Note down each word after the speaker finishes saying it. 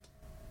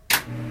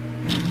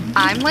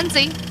I'm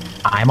Lindsay,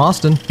 I'm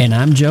Austin. And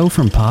I'm Joe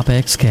from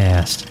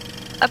PopXcast,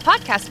 a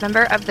podcast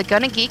member of the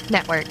Gonna Geek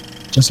Network.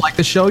 Just like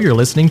the show you're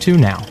listening to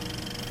now.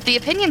 The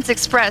opinions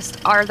expressed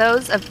are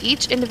those of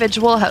each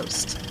individual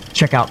host.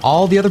 Check out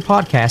all the other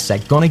podcasts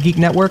at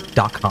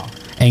GonnaGeekNetwork.com.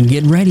 And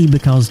get ready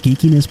because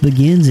geekiness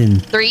begins in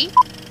 3,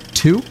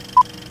 2,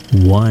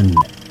 1.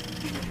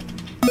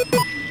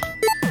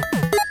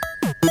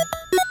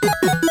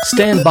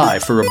 Stand by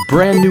for a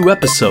brand new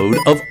episode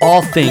of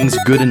All Things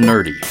Good and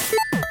Nerdy.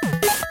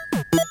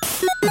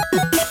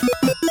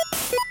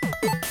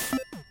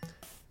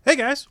 Hey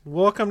guys,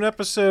 welcome to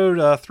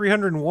episode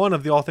 301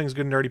 of the All Things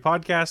Good and Nerdy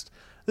podcast.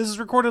 This is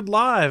recorded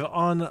live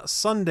on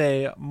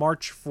Sunday,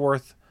 March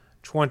 4th,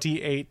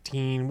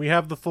 2018. We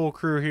have the full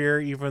crew here,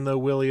 even though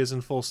Willie is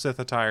in full Sith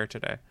attire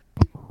today.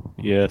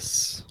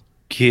 Yes.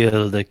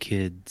 Kill the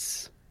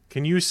kids.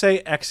 Can you say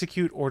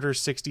execute Order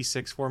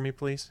 66 for me,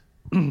 please?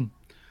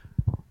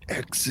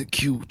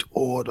 Execute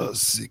Order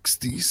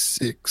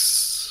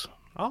 66.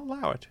 I'll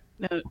allow it.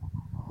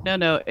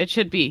 No, it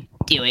should be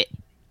do it.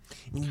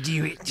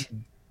 Do it.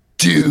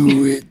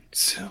 Do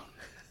it.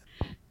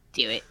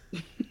 Do it.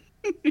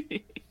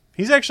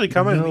 He's actually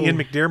coming, Ian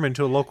McDiarmid,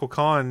 to a local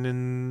con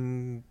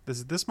in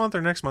this month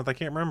or next month. I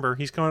can't remember.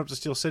 He's coming up to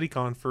Steel City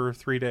Con for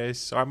 3 days,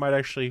 so I might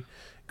actually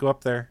go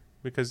up there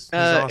because he's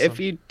awesome. If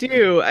you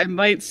do, I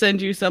might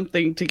send you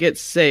something to get,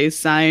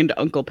 signed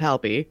Uncle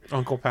Palpy.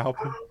 Uncle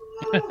Palpy.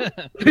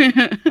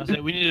 I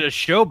said we needed a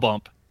show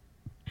bump.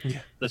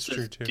 Yeah, that's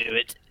true too. Do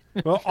it.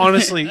 Well,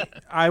 honestly,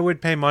 I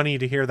would pay money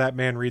to hear that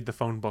man read the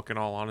phone book, in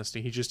all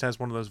honesty. He just has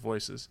one of those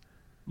voices.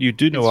 You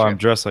do know why I'm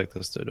dressed like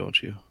this, though,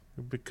 don't you?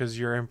 Because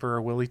you're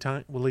Emperor Willie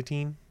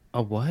Teen?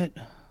 A what?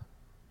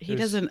 He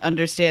doesn't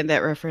understand that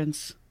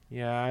reference.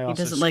 Yeah, I also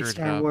He doesn't like screwed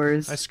it Star up.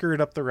 Wars. I screwed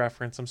up the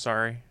reference. I'm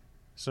sorry.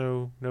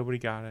 So nobody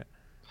got it.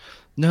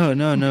 No.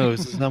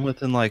 I'm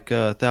within like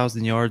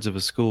 1,000 yards of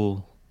a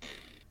school.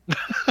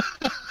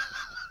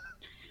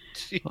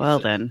 Well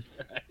then.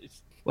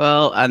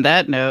 Well, on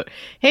that note,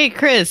 hey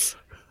Chris,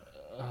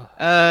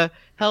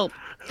 help.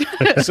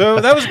 So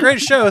that was a great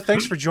show.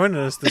 Thanks for joining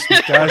us this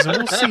week, guys, and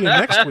we'll see you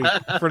next week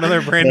for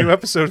another brand new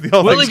episode of the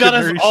All Willie Things got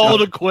Good us Nerdy all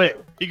Show. to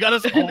quit. He got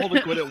us all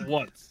to quit at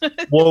once.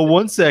 Well,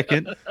 1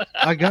 second.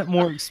 I got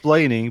more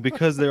explaining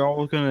because they're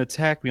all going to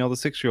attack me, all the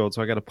 6-year-olds,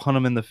 so I got to punt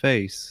them in the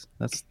face.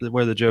 That's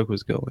where the joke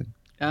was going.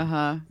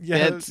 Uh-huh.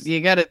 Yeah, You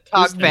gotta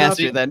talk there's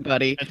faster nothing- then,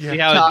 buddy. And see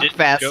how Talk it didn't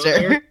go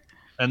there, faster.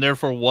 and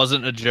therefore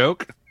wasn't a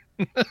joke?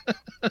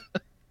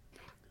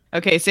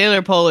 Okay,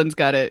 Sailor Poland's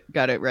got it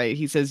right.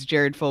 He says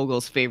Jared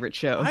Fogel's favorite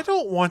show. I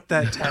don't want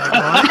that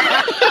tagline.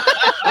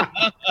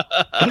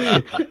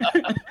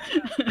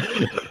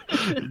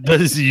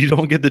 You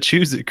don't get to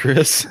choose it,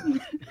 Chris.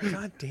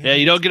 God damn Yeah, it.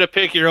 you don't get to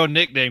pick your own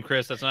nickname,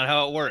 Chris. That's not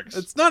how it works.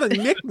 It's not a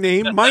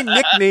nickname. My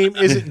nickname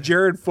isn't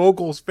Jared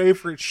Fogel's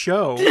favorite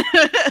show.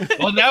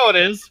 Well, now it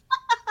is.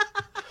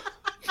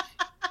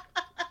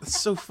 That's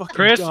so fucking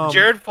Chris, dumb.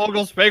 Jared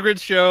Fogel's favorite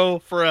show,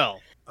 Pharrell.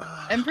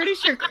 I'm pretty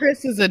sure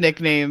Chris is a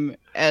nickname,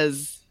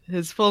 as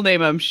his full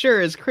name, I'm sure,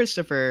 is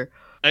Christopher.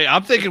 Hey,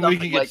 I'm thinking we Something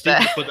can get like Steve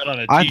to that. put that on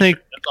a I t-shirt. think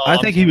That's all I I'm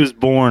think he was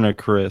born a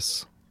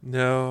Chris.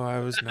 No, I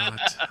was not.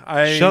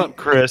 Shut up,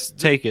 Chris.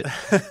 Take it.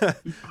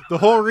 The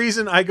whole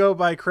reason I go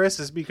by Chris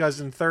is because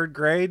in 3rd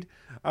grade,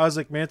 I was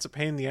like, man, it's a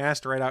pain in the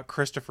ass to write out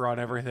Christopher on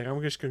everything. I'm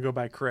just going to go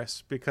by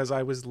Chris because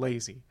I was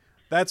lazy.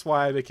 That's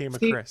why I became a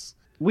See, Chris.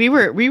 We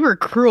were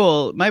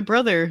cruel. My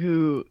brother,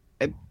 who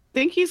I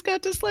think he's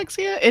got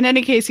dyslexia. In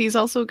any case, he's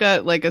also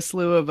got like a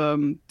slew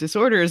of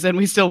disorders, and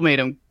we still made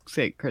him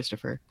say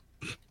Christopher.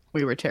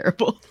 We were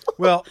terrible.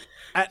 Well,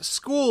 at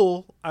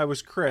school, I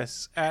was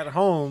Chris. At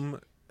home,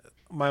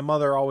 my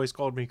mother always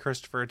called me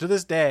Christopher. To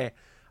this day,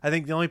 I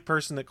think the only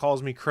person that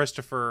calls me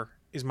Christopher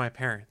is my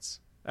parents.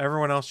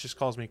 Everyone else just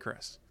calls me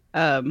Chris.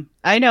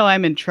 I know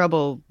I'm in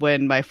trouble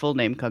when my full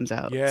name comes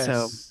out. Yes.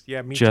 So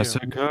Yeah, me too.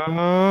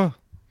 Jessica.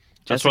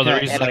 That's one of the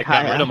Jessica reasons I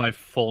got Anakaya. rid of my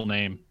full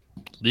name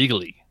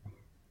legally.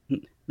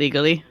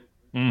 Legally.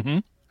 Mm-hmm.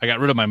 I got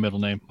rid of my middle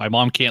name. My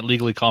mom can't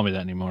legally call me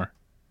that anymore.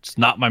 It's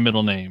not my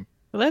middle name.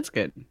 Well, that's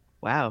good.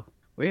 Wow,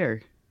 we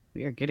are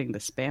getting the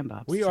spam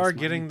bops. We this are morning.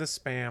 getting the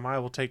spam. I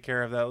will take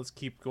care of that. Let's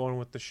keep going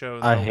with the show.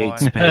 I though, hate while I'm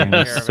taking spam.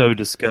 care It's of so it.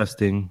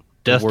 disgusting.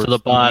 Death to worst the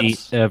bots.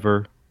 meat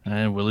ever.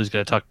 And Willie's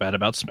going to talk bad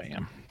about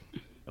spam.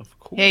 Of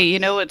course. Hey, you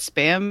know what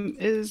spam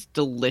is?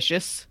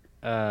 Delicious.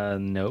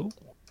 No.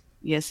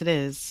 Yes, it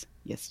is.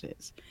 Yes, it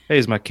is. Hey,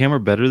 is my camera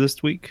better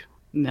this week?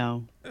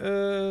 No.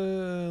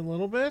 A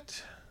little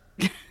bit.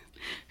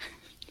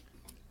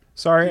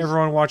 Sorry,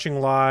 everyone watching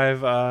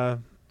live.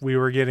 We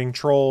were getting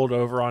trolled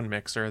over on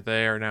Mixer.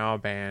 They are now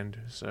banned,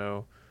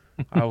 so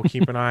I will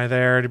keep an eye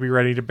there to be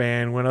ready to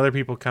ban when other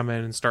people come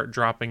in and start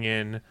dropping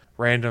in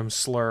random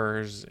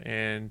slurs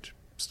and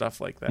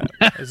stuff like that.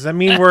 Does that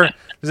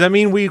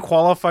mean we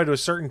qualify to a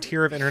certain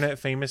tier of internet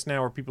famous now,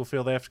 where people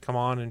feel they have to come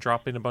on and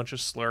drop in a bunch of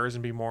slurs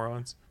and be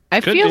morons?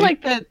 I Could feel be.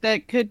 like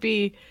that could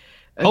be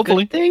a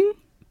Hopefully. good thing.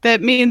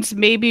 That means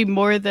maybe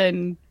more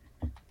than,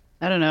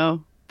 I don't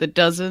know, the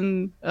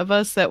dozen of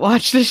us that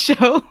watch the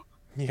show.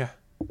 Yeah.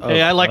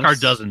 Hey, I like our us?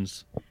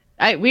 dozens.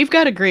 We've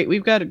got a great,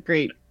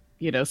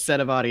 set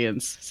of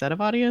audience. Set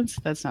of audience?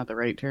 That's not the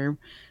right term.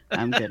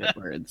 I'm good at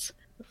words.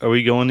 Are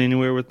we going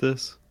anywhere with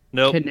this?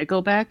 Nope.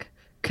 Nickelback.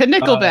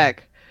 Nickelback.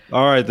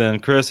 All right then,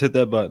 Chris, hit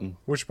that button.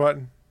 Which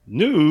button?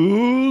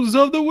 News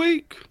of the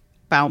week.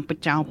 Bow,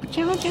 pa-chow,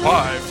 pa-chow, chow.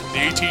 Live from the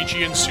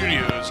ATGN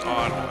studios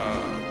on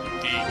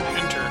the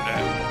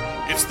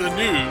internet. It's the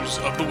news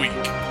of the week.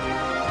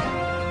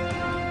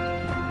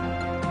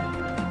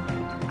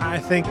 I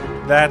think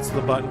that's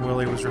the button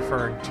Willie was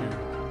referring to.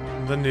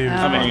 The news.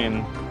 I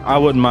mean, I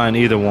wouldn't mind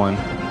either one.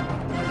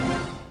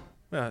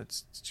 Well,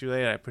 it's too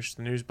late. I pushed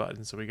the news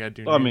button, so we got to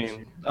do news. I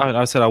mean,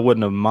 I said I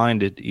wouldn't have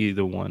minded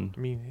either one. I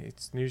mean,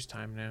 it's news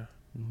time now.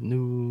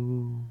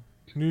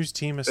 News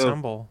team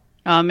assemble.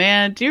 Oh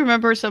man, do you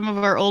remember some of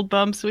our old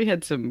bumps? We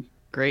had some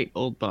great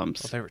old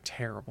bumps. Well, they were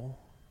terrible.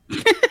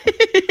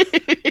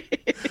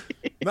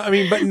 I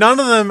mean, but none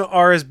of them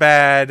are as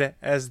bad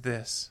as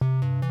this.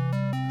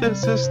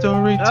 This is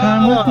story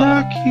time with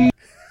Lucky.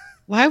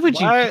 Why would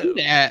you do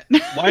that?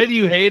 Why do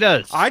you hate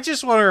us? I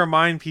just want to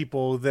remind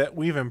people that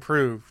we've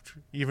improved,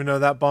 even though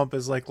that bump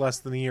is like less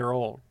than a year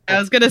old. I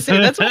was going to say,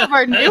 that's one of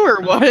our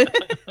newer ones.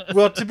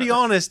 Well, to be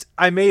honest,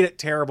 I made it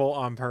terrible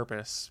on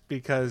purpose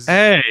because...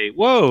 Hey,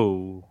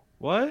 whoa.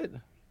 What?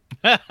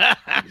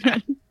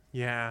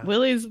 Yeah.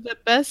 Willie's the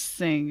best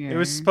singer. It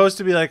was supposed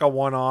to be like a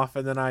one-off,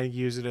 and then I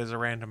use it as a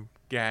random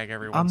gag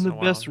every once in a while.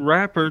 I'm the best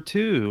rapper,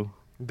 too.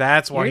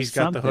 That's why You're he's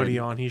got the hoodie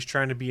something. on. He's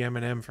trying to be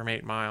Eminem from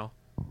 8 Mile.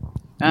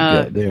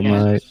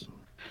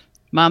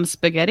 Mom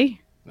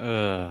spaghetti? Vomit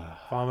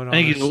on I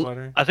think his he's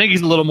sweater. I think he's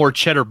a little more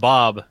Cheddar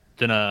Bob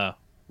than a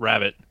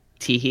rabbit.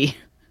 Teehee.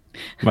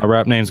 My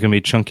rap name's going to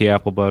be Chunky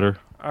Apple Butter.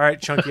 All right,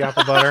 Chunky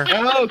Apple Butter.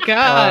 Oh,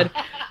 God.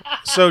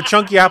 So,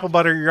 Chunky Apple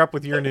Butter, you're up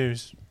with your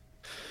news.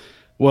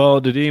 Well,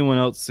 did anyone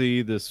else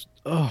see this?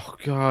 Oh,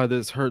 God,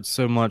 this hurts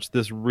so much.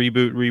 This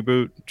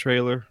reboot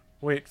trailer.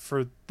 Wait,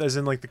 as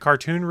in like the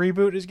cartoon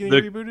reboot is getting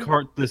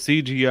rebooted? The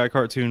CGI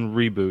cartoon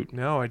reboot.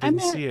 No, I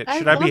didn't see it. I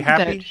Should I be loved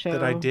that happy show.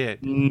 that I did?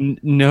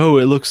 No,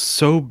 it looks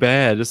so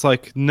bad. It's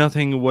like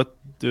nothing what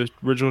the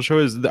original show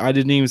is.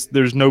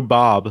 There's no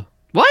Bob.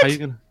 What? How you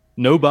gonna,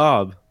 no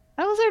Bob.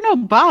 How is there no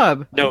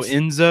Bob? No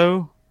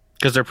Enzo.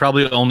 Because they're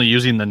probably only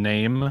using the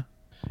name.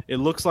 It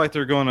looks like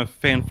they're going to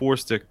fan four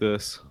stick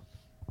this.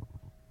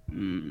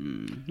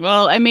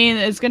 Well, I mean,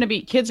 it's going to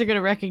be... Kids are going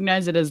to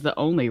recognize it as the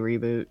only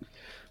reboot.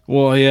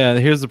 Well, yeah,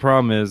 here's the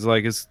problem is,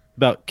 like, it's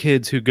about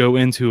kids who go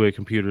into a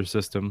computer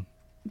system.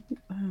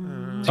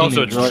 Oh,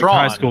 so it's Like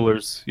Tron. high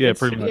schoolers. Yeah,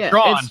 pretty much. Yeah,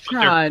 Tron, it's but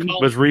they're Tron.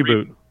 called But it's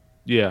reboot.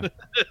 Yeah.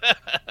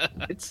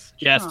 It's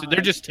Yes, Tron.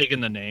 they're just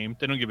taking the name.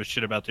 They don't give a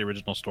shit about the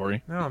original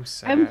story. No, I'm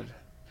sad.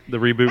 The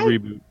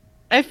reboot.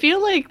 I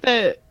feel like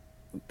that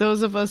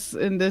those of us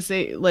in this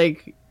age,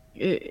 like...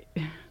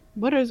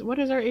 what is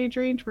our age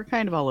range? We're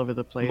kind of all over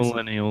the place.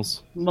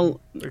 Millennials.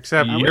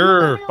 Except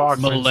You're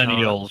Boxman's not.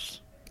 millennials.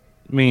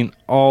 I mean,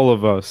 all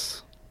of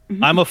us.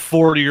 I'm a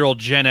 40-year-old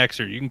Gen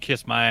Xer. You can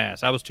kiss my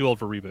ass. I was too old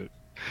for reboot.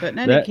 But in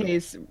any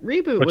case,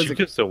 reboot But was you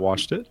could still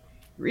watched it.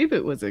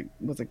 reboot was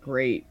a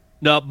great.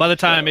 No, by the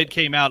time it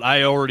came out,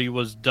 I already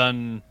was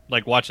done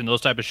like watching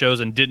those type of shows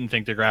and didn't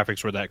think the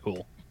graphics were that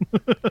cool.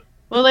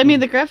 Well, I mean,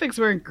 the graphics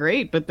weren't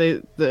great, but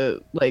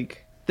the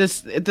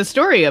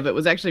story of it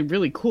was actually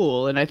really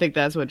cool, and I think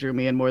that's what drew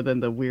me in more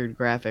than the weird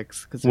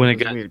graphics. Because When it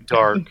got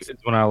dark, is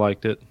when I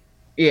liked it.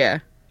 Yeah.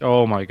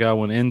 Oh my god,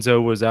 when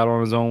Enzo was out on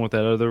his own with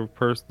that other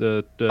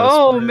person.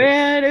 Oh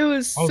man, it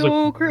was I was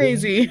so like,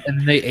 crazy.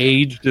 And they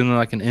aged in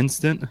like an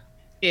instant.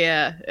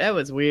 Yeah, that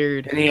was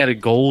weird. And he had a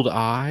gold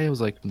eye. It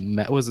was like,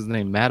 what was his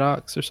name?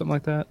 Maddox or something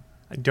like that?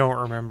 I don't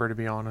remember, to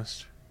be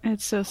honest.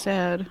 It's so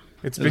sad.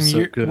 It's It been was so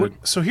years. good.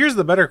 So here's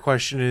the better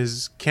question: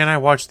 is can I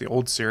watch the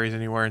old series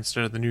anywhere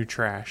instead of the new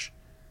trash?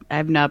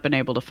 I've not been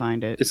able to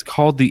find it. It's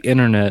called the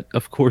internet.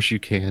 Of course you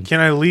can. Can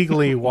I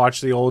legally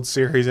watch the old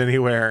series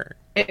anywhere?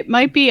 It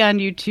might be on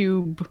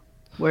YouTube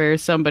where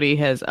somebody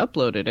has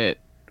uploaded it.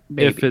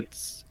 Maybe.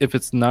 If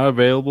it's not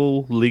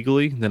available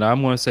legally, then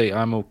I'm going to say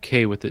I'm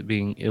okay with it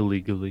being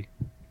illegally.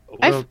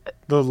 Well,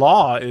 the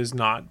law is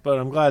not, but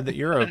I'm glad that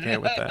you're okay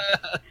with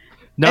that.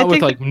 Not with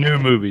think- like new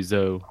movies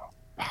though.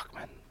 I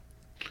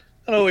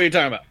don't know what you're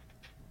talking about.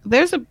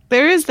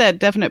 There is that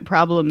definite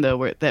problem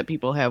though that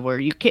people have where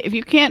if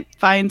you can't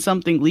find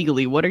something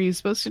legally, what are you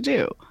supposed to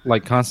do?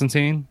 Like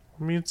Constantine.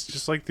 I mean, it's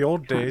just like the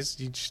old days.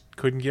 You just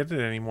couldn't get it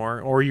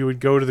anymore. Or you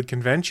would go to the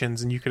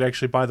conventions and you could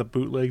actually buy the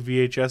bootleg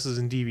VHSs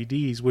and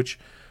DVDs, which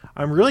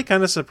I'm really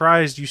kind of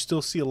surprised you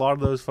still see a lot of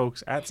those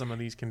folks at some of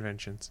these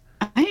conventions.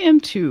 I am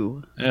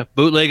too. Yeah,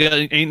 bootleg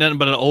ain't nothing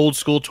but an old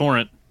school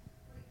torrent.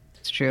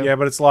 It's true. Yeah,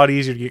 but it's a lot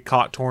easier to get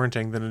caught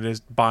torrenting than it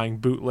is buying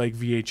bootleg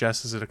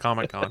VHSs at a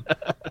Comic-Con.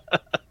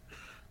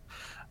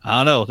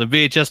 I don't know. The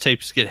VHS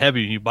tapes get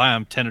heavy. You buy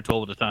them 10 or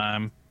 12 at a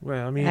time.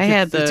 Well, I mean,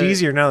 it's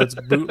easier now that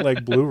it's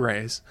bootleg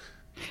Blu-rays.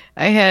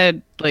 I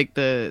had like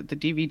the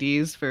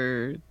DVDs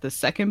for the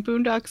second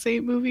Boondock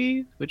Saint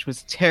movie, which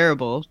was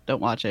terrible.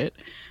 Don't watch it.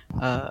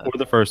 Or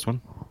the first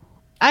one.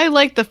 I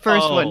like the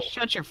first Oh. one.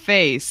 Shut your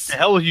face. The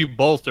hell with you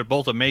both. They're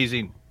both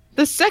amazing.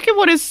 The second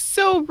one is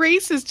so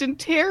racist and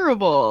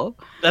terrible.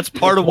 That's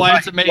part of why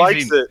it's amazing.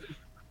 Likes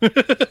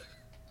it.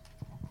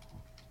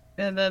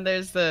 And then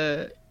there's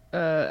the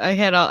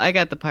I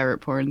got the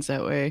pirate porns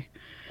that way.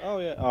 Oh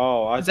yeah.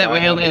 Oh, That way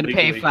I only had to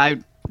pay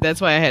 $5. That's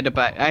why I had to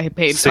buy. I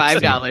paid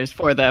 $5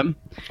 for them.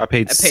 I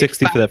paid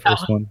 $60 for that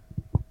first one.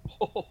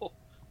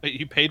 Wait,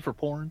 you paid for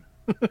porn?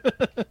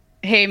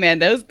 Hey man,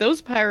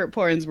 those pirate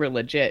porns were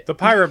legit. The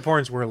pirate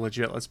porns were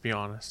legit. Let's be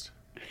honest.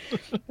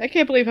 I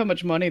can't believe how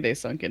much money they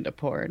sunk into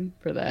porn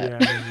for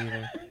that. Yeah, me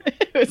neither.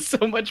 It was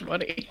so much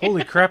money.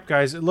 Holy crap,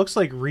 guys! It looks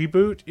like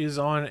Reboot is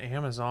on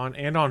Amazon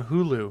and on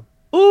Hulu.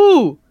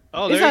 Ooh,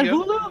 Oh, is there on you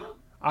go. Hulu?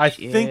 I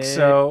think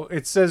so.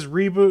 It says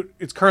Reboot.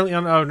 It's currently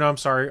on. Oh no, I'm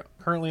sorry.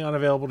 Currently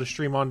unavailable to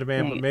stream on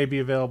demand, but may be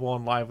available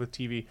on live with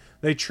TV.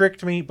 They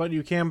tricked me, but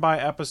you can buy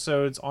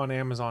episodes on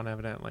Amazon,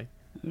 evidently.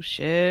 Oh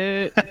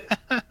shit!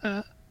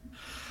 I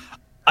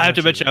have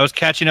to mention, I was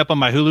catching up on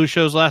my Hulu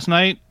shows last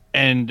night,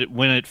 and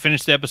when it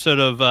finished the episode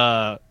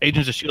of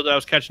Agents of S.H.I.E.L.D. that I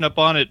was catching up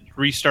on, it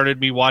restarted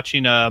me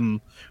watching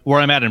Where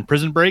I'm At in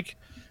Prison Break,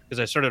 because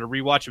I started a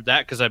rewatch of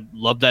that because I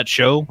love that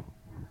show.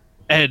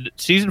 And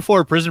season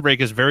 4 of Prison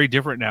Break is very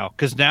different now,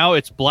 because now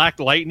it's Black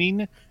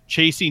Lightning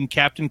chasing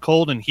Captain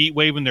Cold and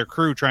Heatwave and their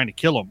crew trying to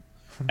kill him.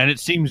 And it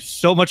seems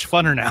so much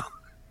funner now.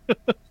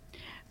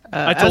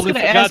 I totally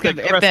forgot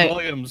that Chris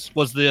Williams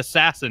was the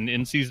assassin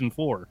in season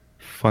 4.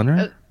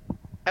 Funner?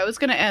 I was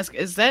gonna ask,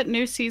 is that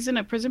new season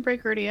of Prison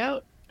Break already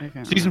out?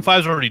 Season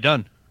 5's already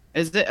done.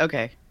 Is it?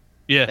 Okay.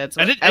 Yeah. That's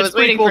And I was it's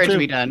pretty waiting cool, for it to too.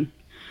 be done.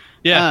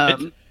 Yeah,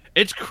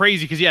 it's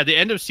crazy because, yeah, the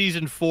end of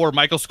season 4,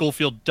 Michael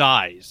Schofield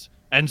dies.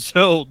 And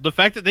so the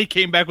fact that they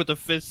came back with the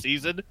 5th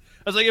season, I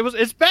was like,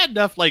 it's bad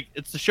enough. Like,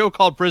 it's the show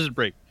called Prison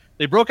Break.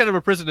 They broke out of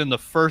a prison in the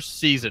first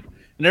season.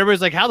 And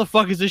everybody's like, how the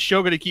fuck is this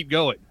show going to keep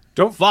going?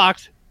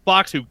 Fox,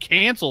 who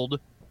canceled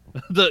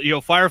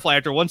the Firefly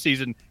after 1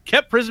 season,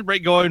 kept Prison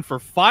Break going for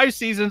 5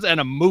 seasons and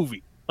a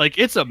movie. Like,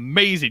 it's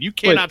amazing. You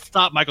cannot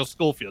stop Michael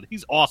Schofield.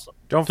 He's awesome.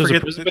 Don't There's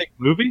forget a Prison Break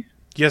movie?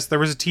 Yes, there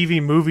was a TV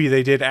movie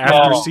they did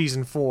after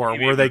season 4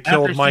 where they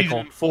killed Michael.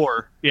 Season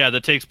 4, yeah,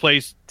 that takes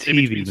place in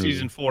between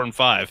season 4 and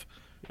 5.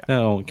 That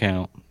don't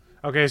count.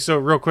 Okay, so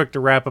real quick to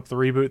wrap up the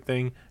Reboot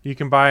thing, you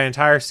can buy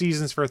entire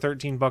seasons for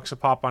 $13 a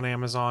pop on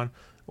Amazon,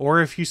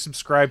 or if you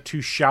subscribe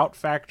to Shout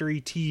Factory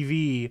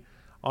TV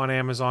on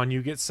Amazon,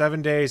 you get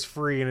 7 days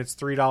free, and it's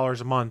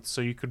 $3 a month, so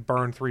you could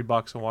burn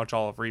 $3 and watch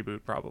all of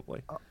Reboot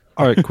probably.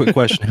 All right, quick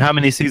question. How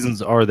many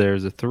seasons are there?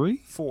 Is it 3?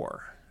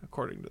 4,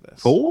 according to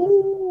this.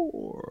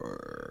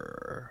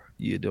 4?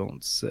 You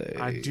don't say.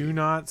 I do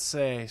not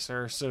say,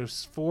 sir. So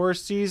 4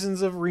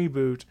 seasons of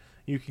Reboot,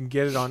 you can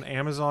get it on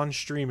Amazon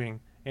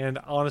streaming. And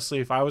honestly,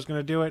 if I was going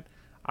to do it,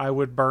 I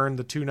would burn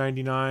the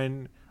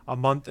 $2.99 a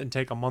month and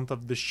take a month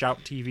of the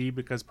Shout TV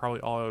because probably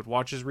all I would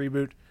watch is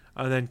Reboot,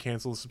 and then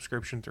cancel the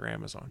subscription through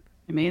Amazon.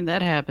 I mean,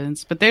 that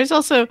happens. But there's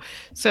also,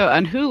 so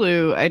on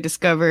Hulu, I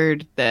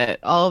discovered that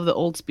all of the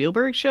old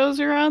Spielberg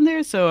shows are on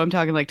there. So I'm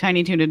talking like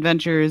Tiny Toon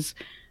Adventures,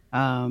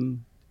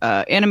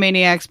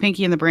 Animaniacs,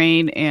 Pinky and the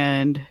Brain,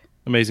 and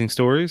Amazing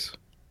Stories?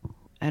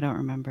 I don't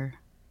remember.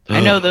 I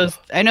know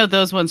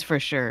those ones for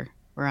sure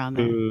were on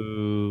there.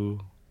 Ooh.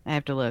 I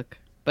have to look.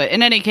 But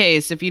in any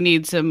case, if you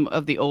need some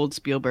of the old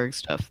Spielberg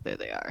stuff, there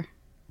they are.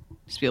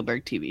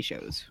 Spielberg TV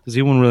shows. Does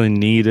anyone really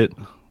need it?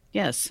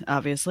 Yes,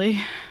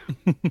 obviously.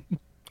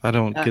 I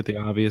don't get the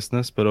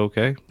obviousness, but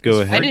okay.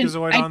 Go ahead.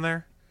 Freakazoid on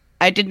there?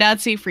 I did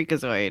not see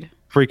Freakazoid.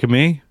 Freak of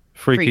me?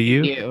 Freak of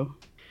you?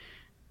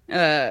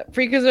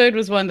 Freakazoid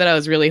was one that I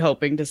was really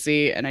hoping to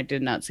see, and I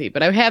did not see.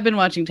 But I have been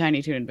watching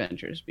Tiny Toon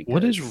Adventures. Because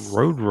What is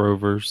Road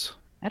Rovers?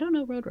 I don't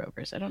know Road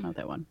Rovers. I don't know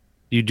that one.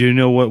 You do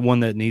know what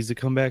one that needs to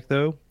come back,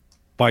 though?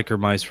 Biker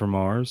Mice from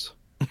Mars.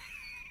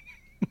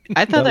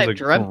 I thought That that was a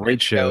drug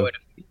great show. in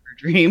a fever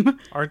dream.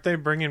 Aren't they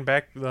bringing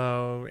back the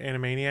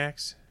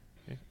Animaniacs?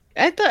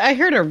 I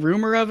heard a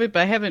rumor of it,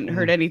 but I haven't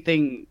heard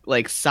anything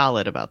like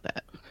solid about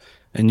that.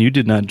 And you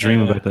did not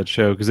dream about that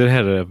show because it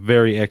had a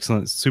very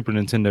excellent Super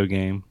Nintendo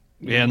game.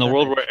 Yeah, in the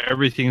world where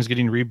everything's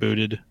getting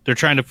rebooted, they're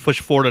trying to push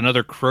forward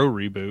another Crow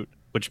reboot,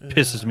 which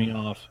pisses me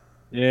off.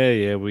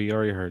 Yeah, we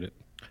already heard it.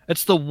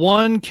 It's the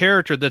one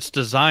character that's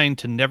designed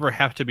to never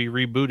have to be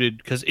rebooted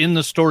because in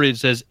the story it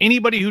says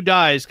anybody who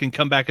dies can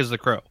come back as the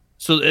Crow.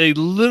 So they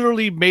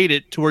literally made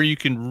it to where you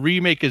can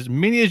remake as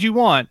many as you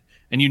want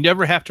and you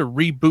never have to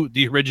reboot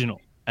the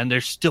original. And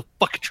they're still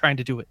fucking trying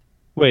to do it.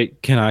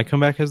 Wait, can I come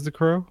back as the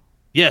Crow?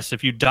 Yes,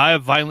 if you die a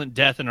violent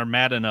death and are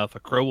mad enough, a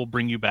Crow will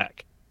bring you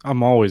back.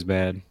 I'm always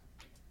bad.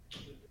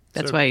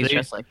 That's why he's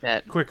dressed like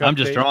that. I'm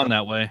just drawn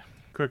that way.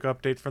 Quick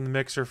update from the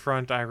Mixer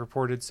front. I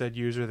reported said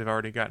user. They've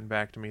already gotten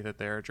back to me that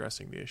they're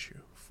addressing the issue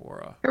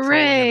for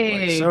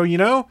Hooray! So,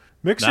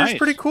 Mixer's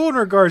pretty cool in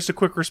regards to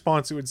quick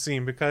response, it would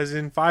seem, because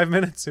in 5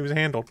 minutes it was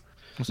handled.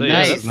 So,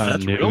 Nice. yeah, This is not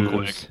that's news. real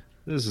quick.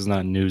 This is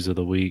not news of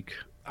the week.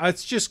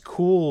 It's just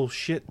cool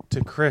shit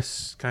to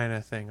Chris kind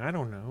of thing. I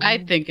don't know. I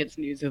think it's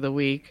news of the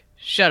week.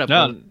 Shut up.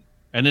 No, Will.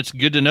 and it's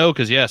good to know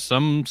because,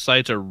 some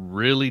sites are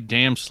really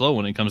damn slow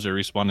when it comes to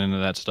responding to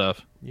that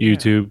stuff. Yeah,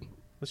 YouTube.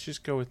 Let's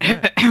just go with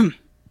that.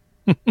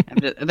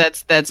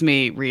 That's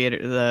me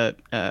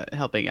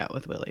helping out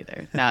with Willie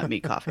there, not me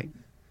coughing.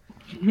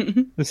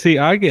 See,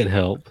 I get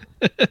help.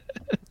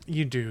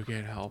 You do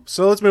get help.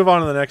 So let's move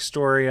on to the next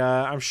story.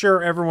 I'm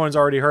sure everyone's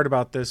already heard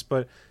about this,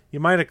 but you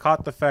might have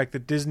caught the fact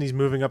that Disney's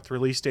moving up the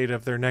release date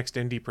of their next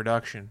indie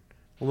production.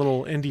 A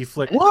little indie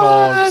flick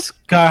called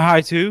Sky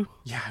High 2?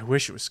 Yeah, I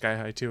wish it was Sky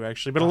High 2,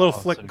 actually. But a little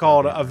flick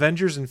called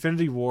Avengers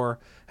Infinity War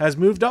has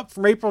moved up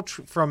from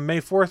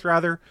May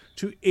 4th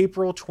to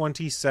April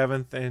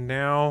 27th, and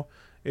now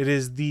it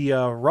is the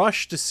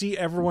rush to see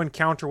everyone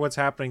counter what's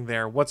happening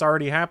there. What's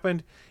already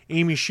happened?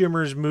 Amy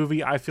Schumer's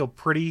movie I Feel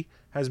Pretty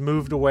has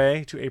moved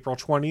away to April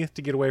 20th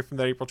to get away from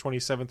that April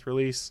 27th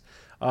release.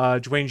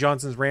 Dwayne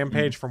Johnson's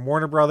Rampage from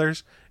Warner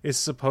Brothers is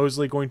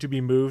supposedly going to be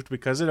moved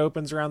because it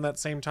opens around that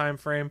same time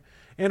frame.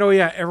 And oh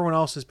yeah, everyone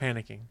else is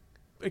panicking.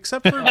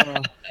 Except for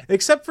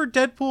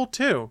Deadpool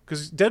 2.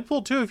 Because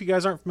Deadpool 2, if you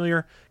guys aren't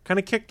familiar, kind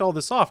of kicked all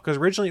this off. Because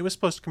originally it was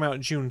supposed to come out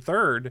June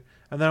 3rd.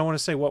 And then I want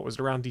to say, what was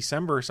it, around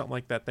December or something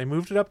like that. They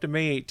moved it up to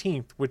May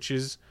 18th, which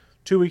is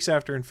 2 weeks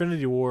after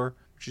Infinity War,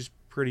 which is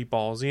pretty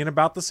ballsy. And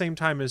about the same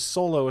time as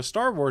Solo, a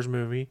Star Wars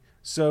movie.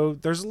 So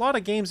there's a lot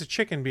of games of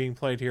chicken being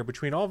played here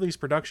between all these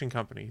production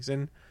companies.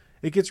 And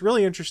it gets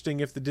really interesting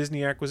if the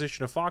Disney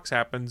acquisition of Fox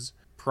happens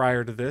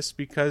prior to this,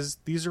 because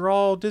these are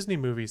all Disney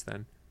movies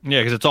then. Yeah,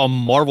 because it's all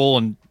Marvel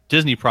and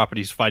Disney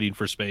properties fighting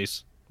for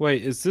space.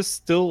 Wait, is this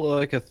still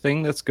like a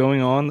thing that's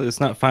going on that's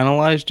not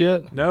finalized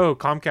yet? No,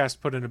 Comcast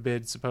put in a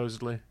bid,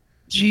 supposedly.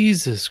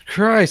 Jesus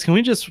Christ, can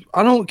we just...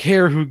 I don't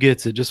care who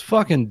gets it. Just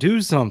fucking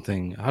do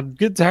something. I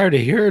get tired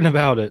of hearing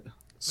about it.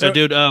 So,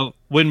 dude,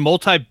 when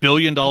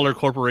multi-billion-dollar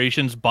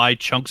corporations buy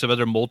chunks of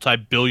other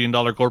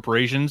multi-billion-dollar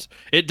corporations,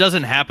 it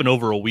doesn't happen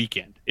over a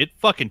weekend. It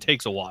fucking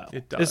takes a while.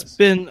 It does. It's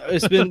been.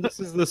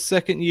 This is the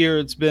second year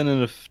it's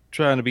been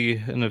trying to be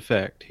in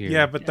effect here.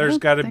 Yeah, but there's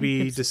got to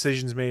be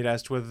decisions made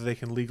as to whether they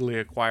can legally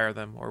acquire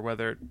them or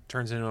whether it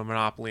turns into a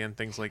monopoly and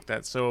things like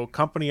that. So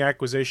company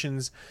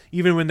acquisitions,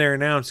 even when they're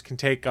announced, can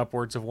take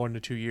upwards of 1 to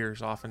 2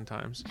 years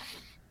oftentimes.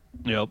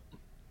 Yep.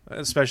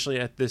 Especially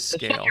at this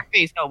scale. Shut your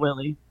face hole,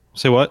 Willie.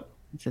 Say what?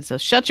 So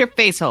shut your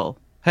face hole.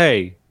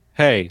 Hey,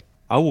 I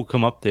will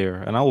come up there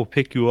and I will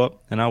pick you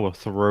up and I will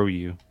throw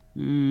you.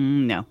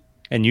 No.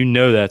 And you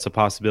know that's a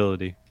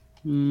possibility.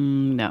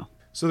 No.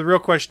 So the real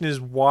question is,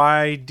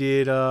 why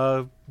did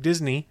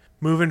Disney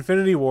move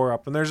Infinity War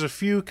up? And there's a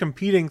few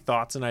competing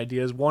thoughts and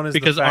ideas. One is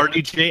because the fact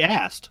RDJ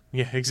asked.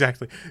 Yeah,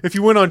 exactly. If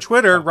you went on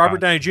Twitter, Robert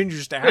Downey Jr.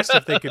 just asked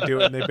if they could do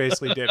it, and they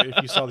basically did it.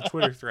 If you saw the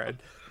Twitter thread.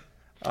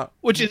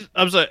 Which is,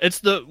 I'm sorry, it's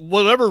the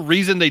whatever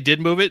reason they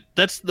did move it,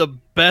 that's the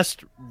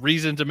best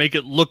reason to make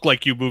it look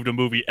like you moved a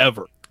movie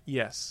ever.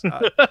 Yes,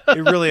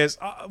 it really is.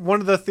 One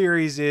of the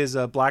theories is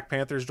Black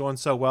Panther's doing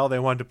so well, they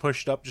wanted to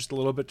push it up just a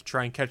little bit to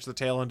try and catch the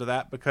tail end of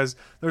that, because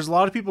there's a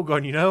lot of people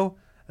going,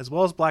 as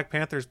well as Black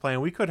Panther's playing,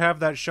 we could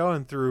have that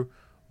showing through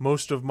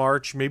most of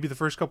March, maybe the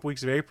first couple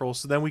weeks of April,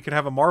 so then we could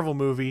have a Marvel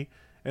movie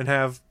and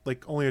have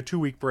like only a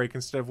 2-week break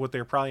instead of what they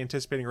were probably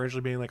anticipating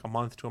originally being like a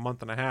month to a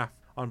month and a half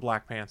on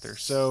Black Panther.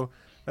 So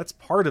that's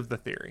part of the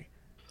theory.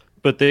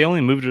 But they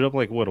only moved it up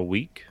like, what, a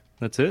week?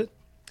 That's it?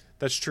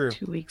 That's true.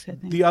 2 weeks, I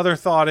think. The other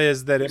thought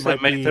is that it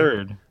might May be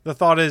 3rd. The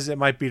thought is it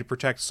might be to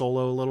protect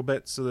Solo a little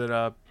bit, so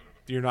that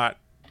you're not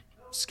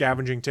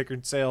scavenging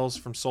ticket sales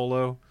from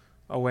Solo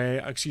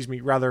away.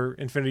 Rather,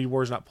 Infinity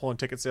War is not pulling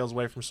ticket sales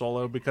away from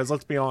Solo, because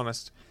let's be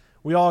honest,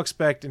 we all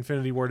expect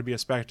Infinity War to be a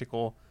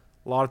spectacle.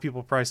 A lot of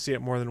people probably see it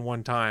more than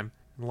one time.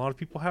 And a lot of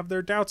people have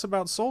their doubts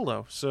about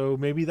Solo, so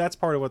maybe that's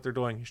part of what they're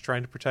doing. He's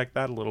trying to protect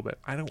that a little bit.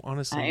 I don't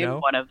honestly know.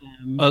 I'm one of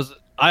them.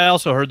 I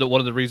also heard that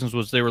one of the reasons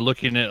was they were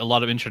looking at a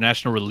lot of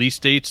international release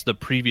dates the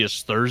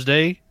previous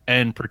Thursday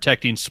and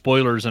protecting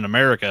spoilers in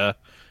America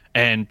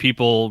and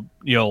people,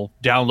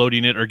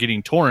 downloading it or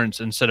getting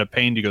torrents instead of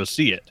paying to go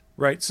see it.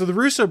 Right, so the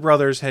Russo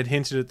brothers had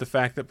hinted at the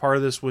fact that part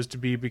of this was to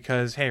be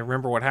because, hey,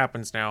 remember what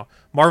happens now.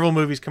 Marvel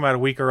movies come out a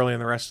week early in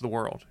the rest of the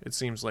world. It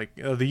seems like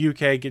the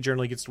UK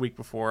generally gets a week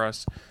before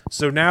us.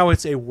 So now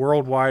it's a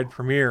worldwide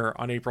premiere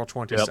on April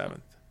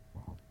 27th,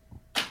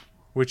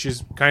 which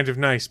is kind of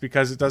nice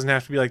because it doesn't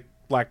have to be like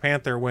Black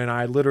Panther, when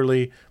I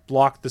literally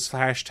blocked this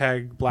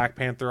hashtag Black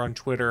Panther on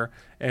Twitter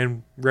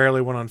and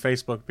rarely went on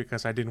Facebook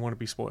because I didn't want to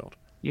be spoiled.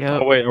 Yeah.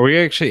 Oh, wait, are we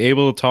actually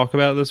able to talk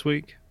about it this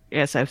week?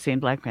 Yes, I've seen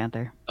Black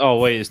Panther. Oh,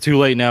 wait, it's too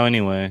late now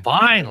anyway.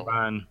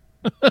 Fine.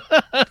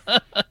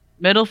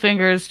 Middle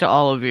fingers to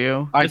all of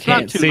you. I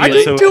can't see I it,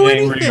 didn't so do it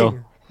ain't real.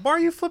 anything. Why are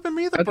you flipping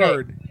me the Okay.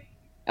 bird?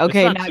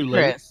 Okay, It's not too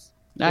late. Chris.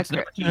 Not It's Chris.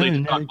 never too late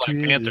to talk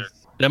Black Panther.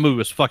 That movie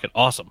was fucking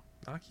awesome.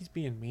 Naki's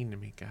being mean to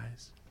me,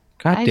 guys.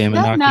 God damn it,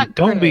 said Naki. not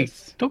Don't be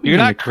Chris. mean You're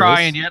to not Chris.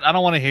 crying yet. I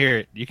don't want to hear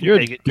it. You can You're a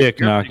take it. dick,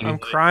 You're- Naki. I'm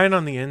crying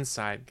on the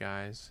inside,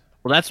 guys.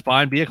 Well, that's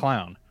fine. Be a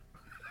clown.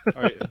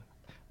 All right.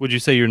 Would you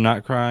say you're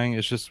not crying?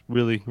 It's just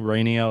really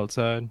rainy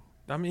outside?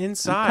 I'm I'm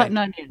inside. cutting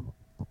onion.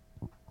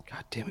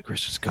 God damn it,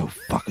 Chris, just go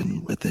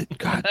fucking with it.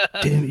 God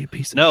damn it, you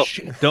piece No, of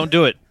shit. don't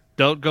do it.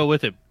 Don't go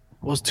with it.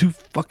 Well, it's too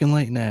fucking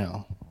late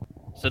now.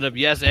 Instead of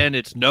yes and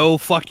it's no,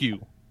 fuck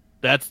you.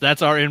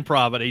 That's our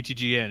improv at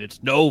ATGN.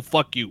 It's no,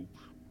 fuck you.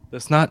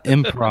 That's not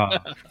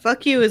improv.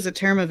 Fuck you is a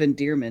term of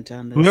endearment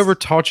on this. Whoever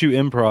taught you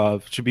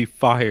improv should be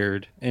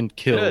fired and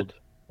killed. Good.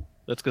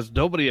 That's because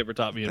nobody ever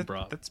taught me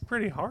improv. That's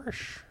pretty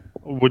harsh.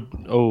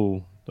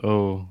 So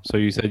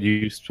you said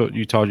you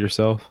taught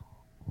yourself?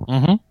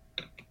 Mm-hmm.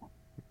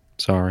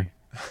 Sorry.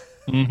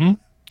 Mm-hmm.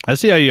 I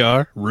see how you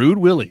are. Rude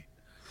Willie.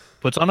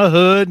 Puts on a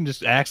hood and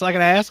just acts like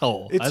an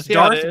asshole. It's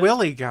Darth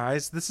Willie,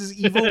 guys. This is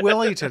Evil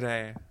Willie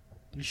today.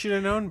 You should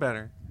have known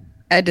better.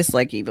 I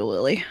dislike Evil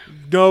Willie.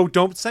 No,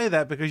 don't say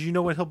that because you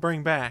know what he'll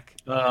bring back.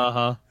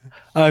 Uh-huh.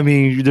 I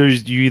mean,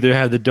 you either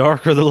have the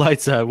dark or the light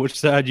side. Which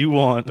side you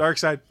want? Dark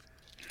side.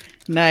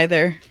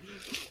 Neither.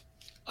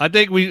 I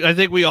think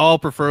we all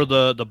prefer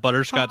the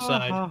butterscotch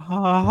side.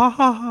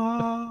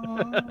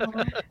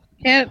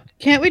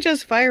 Can't we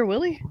just fire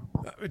Willie?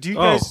 Do you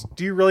guys?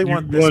 Do you really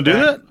want this wanna back?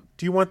 do that?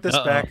 Do you want this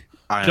back?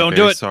 I am Don't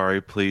very do it.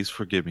 sorry. Please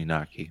forgive me,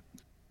 Naki.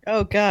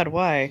 Oh God,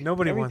 why?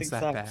 Nobody wants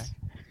Everything that sucks. back.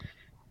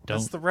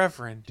 That's the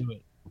Reverend. Do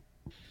it.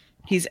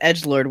 He's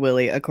Edgelord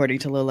Willie, according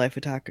to Low Life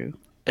Otaku.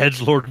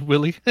 Edgelord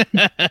Willie.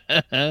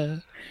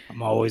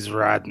 I'm always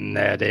riding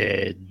that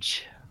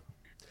edge.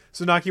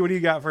 So Naki, what do you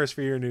got for us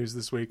for your news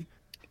this week?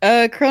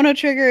 Chrono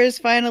Trigger is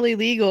finally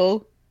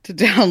legal to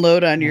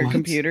download on your What?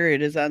 computer.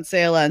 It is on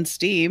sale on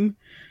Steam.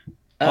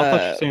 I thought you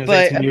were saying it was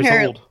but 18 years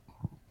apparently,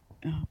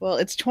 old. well,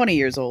 it's 20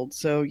 years old,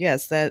 so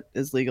yes, that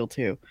is legal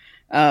too.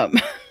 But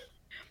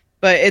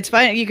it's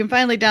fine. You can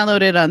finally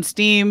download it on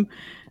Steam.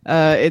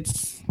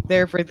 It's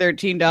there for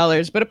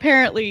 $13, but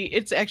apparently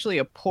it's actually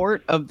a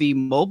port of the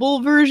mobile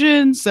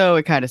version, so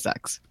it kind of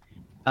sucks.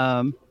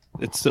 Why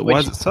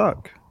does it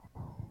suck?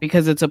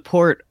 Because it's a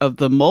port of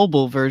the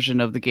mobile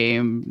version of the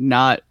game,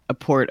 not a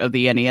port of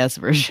the NES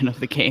version of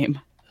the game.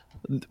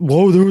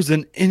 Whoa, there was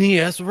an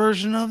NES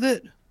version of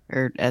it?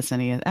 Or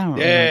SNES. I don't know.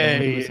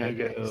 There you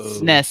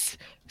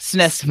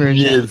SNES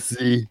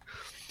version.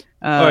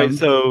 All right,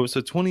 so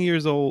 20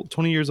 years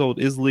old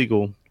is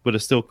legal, but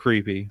it's still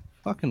creepy.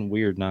 Fucking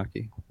weird,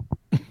 Naki.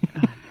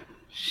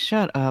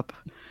 Shut up.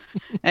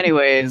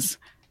 Anyways,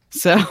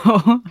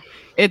 so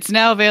it's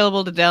now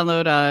available to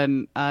download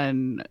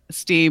on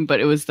Steam, but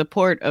it was the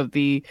port of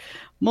the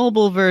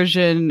mobile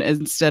version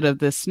instead of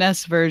the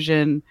SNES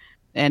version,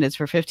 and it's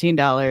for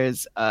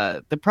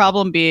 $15. The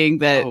problem being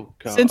that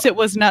since it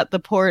was not the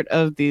port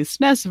of the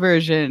SNES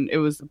version, it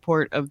was the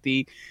port of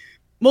the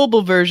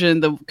mobile version.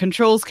 The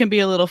controls can be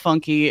a little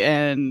funky,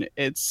 and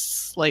it's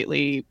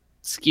slightly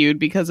skewed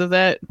because of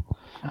that.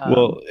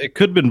 Well, it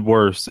could have been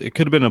worse. It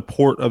could have been a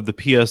port of the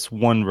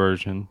PS1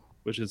 version,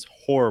 which is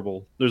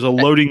horrible. There's a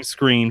loading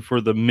screen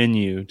for the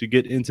menu. To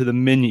get into the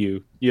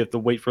menu, you have to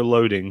wait for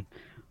loading.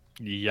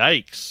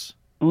 Yikes.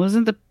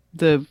 Wasn't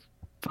the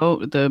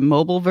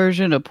mobile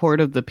version a port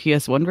of the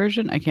PS1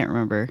 version? I can't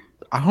remember.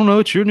 I don't know.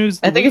 It's your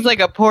news. I think it's like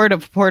a port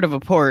of a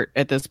port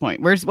at this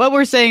point. What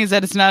we're saying is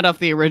that it's not off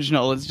the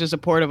original. It's just a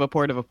port of a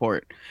port of a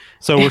port.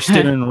 So we're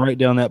staring right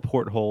down that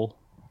porthole.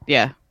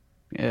 Yeah.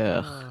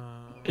 Yeah.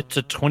 It's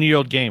a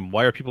 20-year-old game.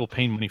 Why are people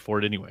paying money for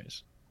it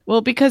anyways? Well,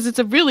 because it's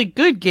a really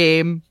good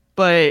game,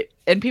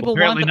 and people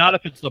Apparently want not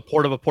if it's the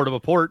port of a port of a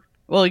port.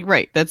 Well,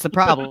 right. That's the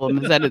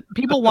problem. Is that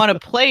people want to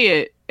play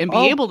it and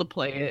be able to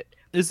play it.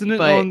 Isn't it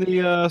on the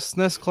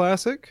SNES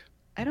Classic?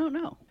 I don't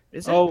know.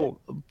 Is it? Oh,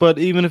 but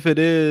even if it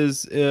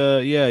is,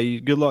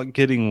 good luck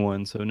getting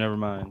one. So never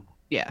mind.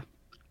 Yeah.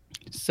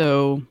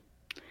 So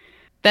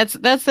that's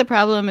the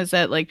problem, is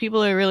that like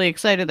people are really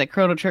excited that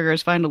Chrono Trigger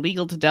is finally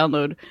legal to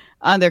download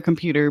on their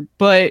computer,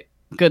 but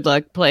good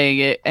luck playing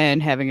it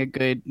and having a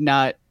good,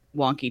 not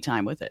wonky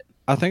time with it.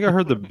 I think I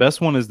heard the best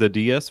one is the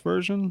DS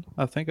version.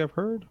 I think I've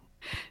heard.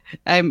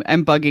 I'm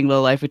bugging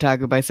Low Life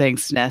Otaku by saying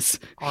SNES.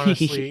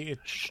 Honestly, it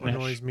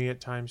annoys me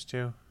at times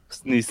too.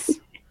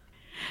 SNES.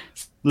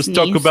 Let's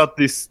talk about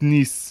the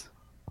SNES.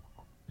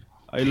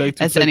 I like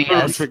to play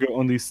Chrono Trigger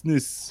on the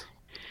SNES.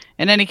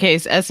 In any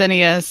case,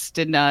 SNES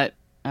did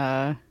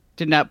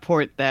not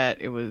port that.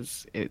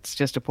 It's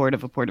just a port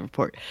of a port of a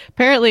port.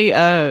 Apparently,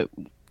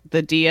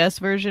 the DS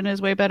version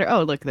is way better.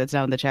 Oh, look, that's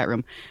down in the chat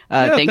room.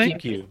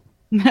 Thank you.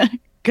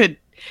 Good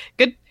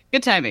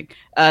timing.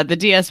 The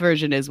DS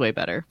version is way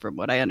better, from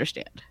what I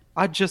understand.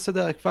 I just said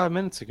that like 5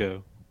 minutes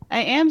ago. I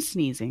am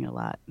sneezing a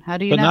lot. How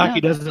do you but not Naki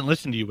know? doesn't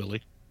listen to you,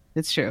 Willie.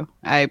 It's true.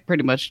 I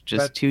pretty much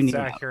just tune you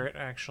out. That's accurate,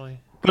 actually.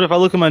 But if I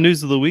look at my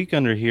news of the week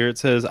under here, it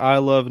says I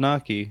love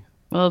Naki.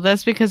 Well,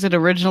 that's because it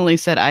originally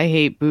said I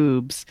hate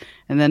boobs,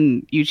 and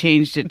then you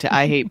changed it to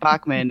I hate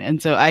Bachman,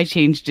 and so I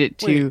changed it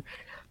to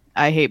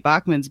I hate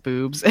Bachman's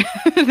boobs.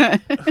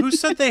 Who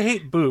said they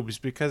hate boobs?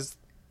 Because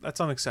that's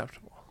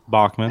unacceptable.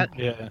 Bachman.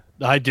 Yeah,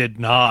 I did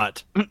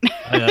not.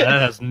 That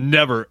has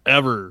never,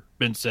 ever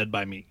been said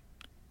by me.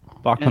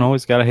 Bachman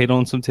always got to hate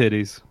on some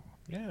titties.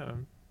 Yeah,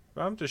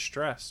 I'm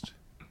distressed.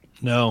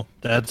 No,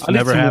 that's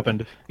never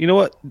happened. You know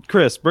what,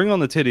 Chris? Bring on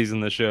the titties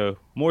in the show.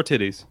 More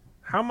titties.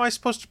 How am I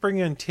supposed to bring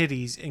in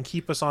titties and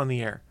keep us on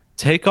the air?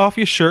 Take off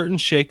your shirt and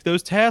shake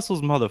those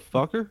tassels,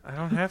 motherfucker. I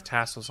don't have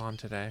tassels on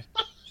today.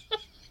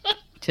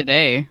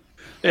 Today.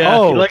 Yeah,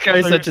 like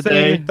I said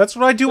today. That's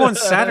what I do on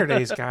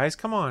Saturdays, guys.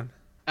 Come on.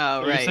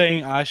 Oh, Are right. you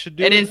saying I should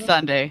do it? It is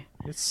Sunday.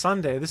 It's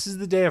Sunday. This is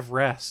the day of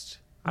rest.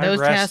 Those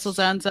tassels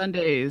on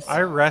Sundays.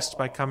 I rest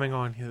by coming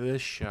on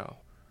this show.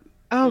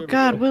 Oh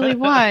God, Willie,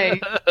 why?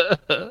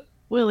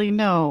 Willie,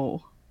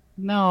 no.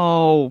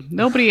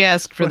 Nobody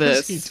asked for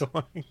this. What is he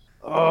doing?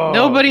 Oh,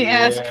 Nobody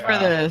asked for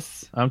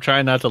this. I'm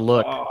trying not to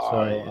look, so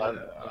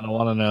I don't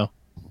want to know.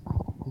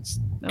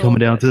 Coming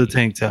down to the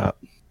tank top.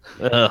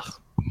 Ugh.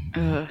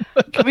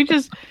 Can we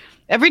just?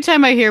 Every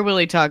time I hear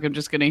Willie talk, I'm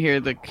just gonna hear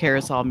the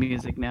carousel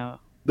music now.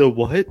 The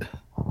what?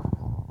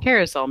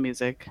 Carousel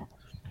music.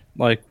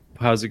 Like,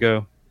 how's it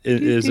go?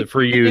 Is it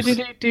for use?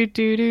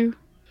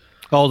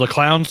 Oh, the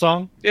clown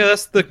song? Yeah,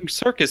 that's the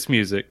circus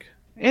music.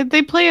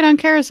 They play it on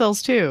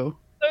carousels too.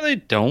 No, they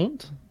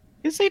don't.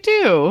 Yes, they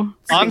do.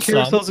 How many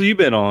carousels have you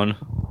been on?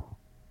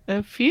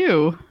 A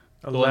few.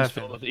 The ones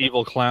filled with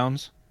evil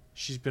clowns.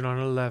 She's been on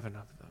 11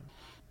 of them.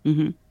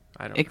 Mm-hmm.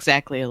 I don't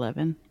exactly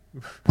 11.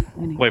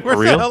 Wait, Where for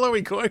real? the hell are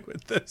we going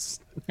with this?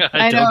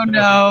 I don't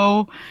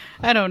know.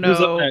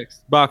 Who's up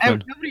next?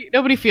 Bachman.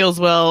 Nobody feels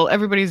well.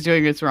 Everybody's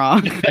doing this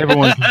wrong.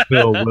 Everyone can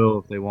feel Will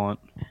if they want.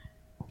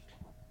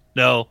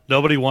 No,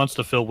 nobody wants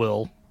to fill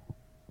Will.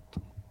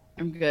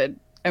 I'm good.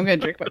 I'm gonna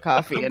drink my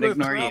coffee and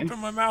ignore you. Open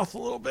my mouth a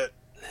little bit.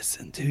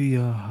 Listen to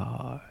your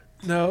heart.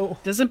 No.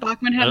 Doesn't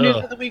Bachman have news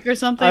of the week or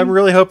something? I'm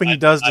really hoping he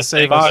does to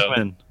save us.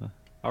 Bachman.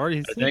 I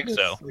already said think this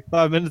so. like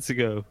 5 minutes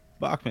ago.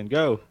 Bachman,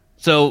 go.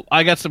 So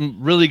I got some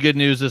really good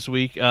news this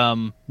week.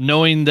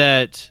 Knowing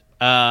that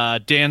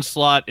Dan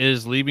Slott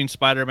is leaving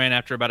Spider-Man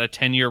after about a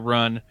 10-year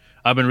run,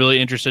 I've been really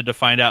interested to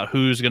find out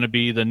who's going to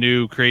be the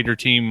new creator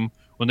team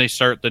when they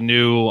start the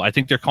new, I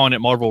think they're calling it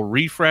Marvel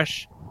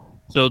Refresh.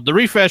 So the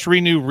Refresh,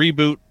 Renew,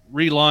 Reboot,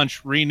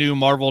 Relaunch, Renew,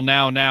 Marvel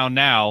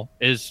Now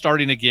is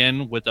starting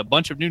again with a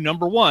bunch of new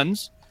number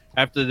ones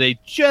after they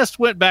just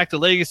went back to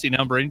legacy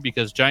numbering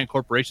because giant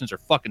corporations are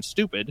fucking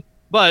stupid.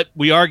 But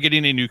we are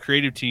getting a new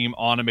creative team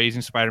on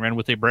Amazing Spider-Man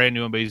with a brand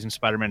new Amazing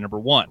Spider-Man number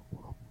 1.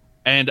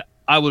 And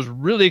I was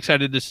really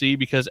excited to see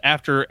because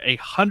after a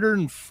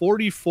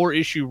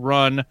 144-issue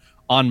run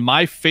on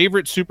my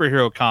favorite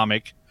superhero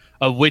comic,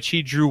 of which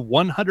he drew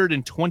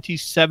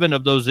 127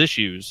 of those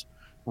issues,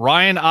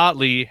 Ryan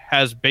Ottley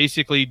has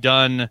basically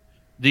done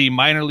the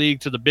minor league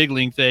to the big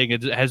league thing.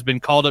 It has been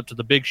called up to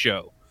the big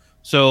show.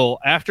 So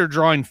after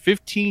drawing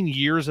 15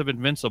 years of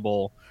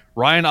Invincible,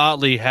 Ryan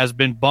Ottley has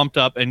been bumped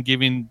up and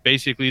given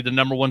basically the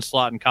number 1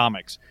 slot in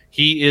comics.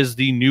 He is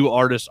the new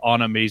artist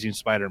on Amazing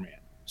Spider-Man.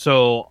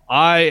 So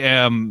I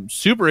am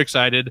super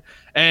excited.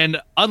 And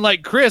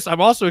unlike Chris,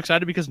 I'm also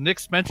excited because Nick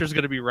Spencer is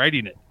going to be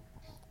writing it.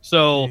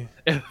 So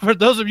for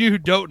those of you who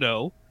don't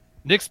know,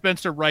 Nick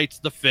Spencer writes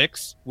The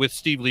Fix with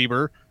Steve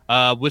Lieber.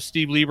 With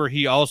Steve Lieber,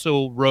 he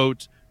also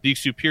wrote The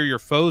Superior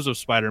Foes of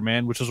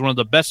Spider-Man, which was one of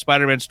the best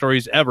Spider-Man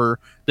stories ever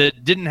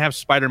that didn't have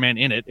Spider-Man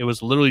in it. It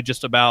was literally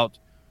just about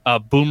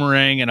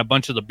Boomerang and a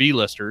bunch of the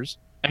B-listers.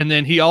 And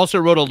then he also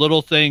wrote a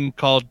little thing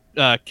called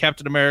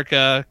Captain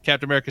America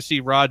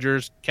Steve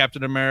Rogers,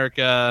 Captain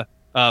America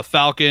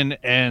Falcon,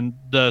 and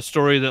the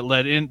story that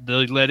led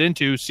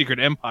into Secret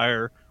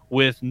Empire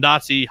with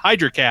Nazi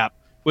Hydra Cap,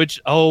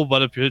 which a whole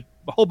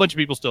bunch of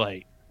people still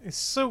hate. It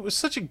was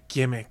such a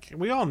gimmick.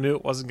 We all knew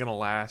it wasn't going to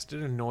last.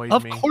 It annoyed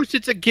me. Of course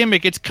it's a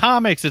gimmick. It's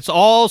comics. It's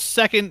all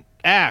second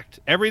act.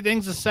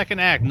 Everything's a second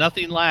act.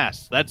 Nothing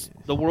lasts. That's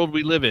the world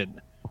we live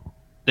in.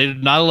 They're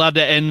not allowed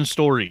to end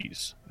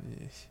stories.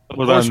 Of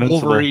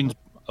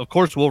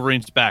course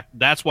Wolverine's back.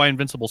 That's why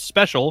Invincible's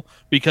special,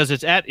 because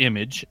it's at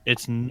Image.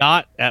 It's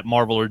not at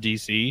Marvel or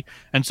DC.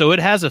 And so it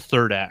has a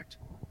third act.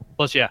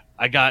 Plus, yeah,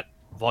 I got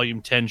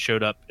Volume 10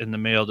 showed up in the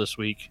mail this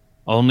week.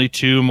 Only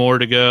 2 more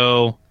to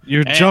go.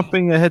 You're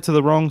jumping ahead to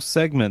the wrong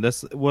segment.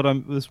 That's what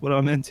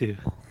I'm into.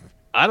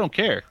 I don't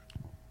care.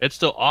 It's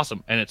still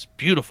awesome, and it's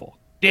beautiful.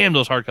 Damn,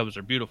 those hardcovers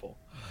are beautiful.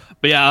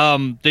 But yeah,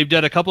 they've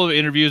done a couple of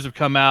interviews have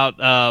come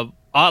out.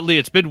 Oddly,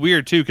 it's been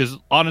weird too, because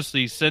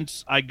honestly,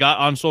 since I got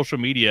on social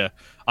media,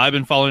 I've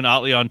been following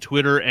Otley on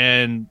Twitter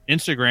and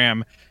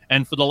Instagram,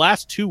 and for the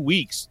last 2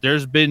 weeks,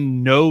 there's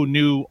been no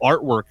new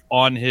artwork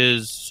on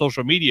his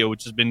social media,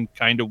 which has been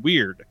kind of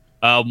weird.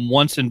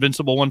 Once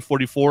Invincible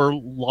 144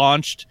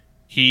 launched,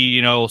 he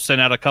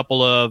sent out a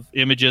couple of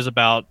images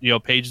about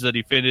pages that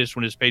he finished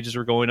when his pages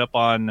were going up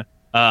on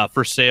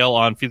for sale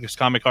on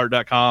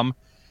FelixComicArt.com.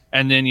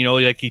 And then, he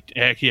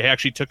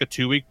actually took a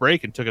 2-week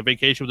break and took a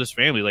vacation with his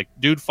family. Like,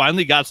 dude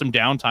finally got some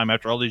downtime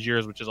after all these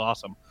years, which is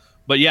awesome.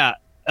 But yeah,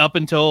 up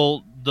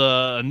until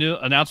the new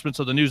announcements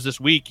of the news this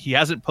week, he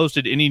hasn't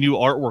posted any new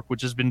artwork,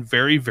 which has been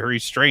very, very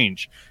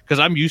strange. Because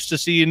I'm used to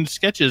seeing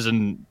sketches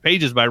and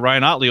pages by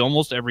Ryan Ottley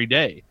almost every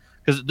day.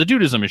 Because the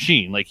dude is a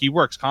machine. Like, he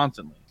works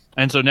constantly.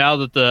 And so now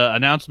that the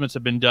announcements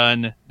have been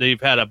done,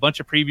 they've had a bunch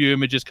of preview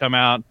images come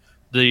out.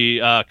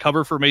 The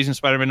cover for Amazing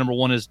Spider-Man number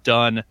 1 is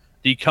done.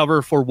 The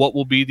cover for what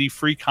will be the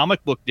free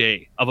comic book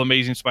day of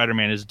Amazing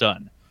Spider-Man is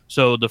done.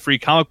 So the free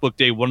comic book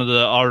day, one of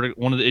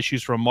the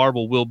issues from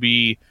Marvel will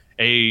be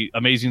a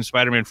Amazing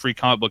Spider-Man free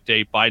comic book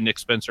day by Nick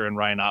Spencer and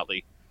Ryan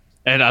Ottley.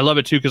 And I love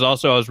it too, because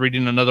also I was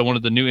reading another one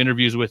of the new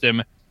interviews with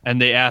him,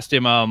 and they asked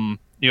him,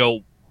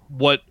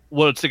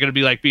 what's it going to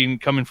be like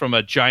coming from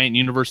a giant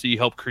universe that you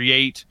helped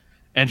create,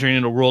 entering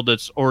in a world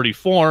that's already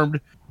formed.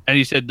 And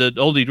he said the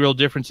only real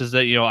difference is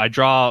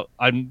that,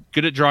 I'm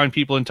good at drawing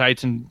people in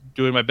tights and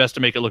doing my best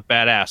to make it look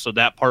badass. So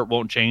that part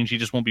won't change. He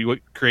just won't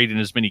be creating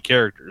as many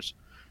characters,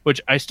 which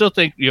I still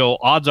think,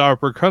 odds are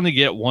we're going to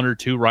get 1 or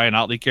 2 Ryan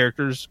Otley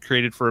characters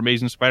created for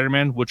Amazing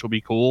Spider-Man, which will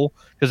be cool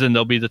because then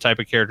they'll be the type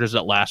of characters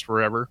that last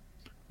forever.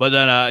 But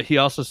then he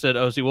also said,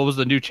 Ozzy, what was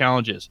the new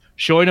challenges?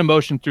 Showing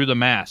emotion through the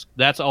mask.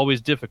 That's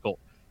always difficult.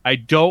 I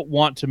don't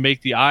want to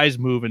make the eyes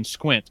move and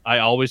squint. I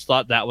always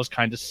thought that was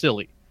kind of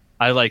silly.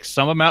 I like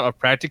some amount of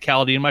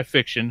practicality in my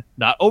fiction,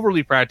 not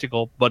overly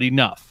practical, but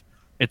enough.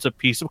 It's a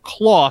piece of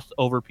cloth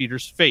over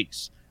Peter's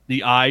face.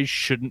 The eyes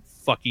shouldn't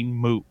fucking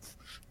move.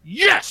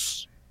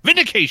 Yes!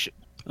 Vindication!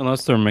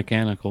 Unless they're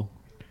mechanical.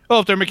 Oh,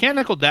 if they're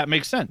mechanical, that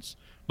makes sense.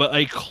 But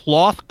a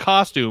cloth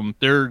costume,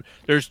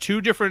 there's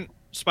 2 different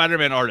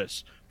Spider-Man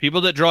artists.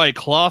 People that draw a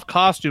cloth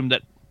costume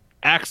that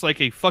acts like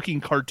a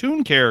fucking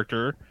cartoon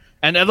character,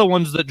 and other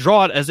ones that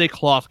draw it as a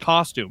cloth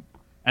costume.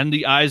 And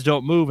the eyes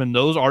don't move, and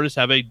those artists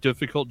have a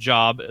difficult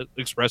job at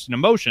expressing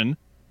emotion.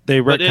 They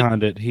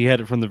retconned it. He had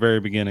it from the very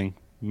beginning.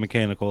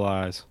 Mechanical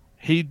eyes.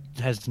 He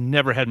has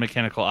never had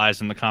mechanical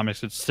eyes in the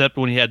comics, except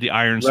when he had the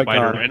Iron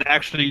Spider. And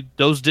actually,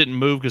 those didn't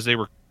move because they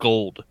were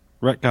gold.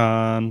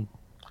 Retcon.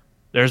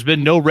 There's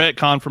been no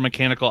retcon for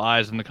mechanical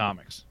eyes in the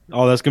comics.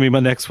 Oh, that's going to be my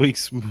next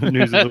week's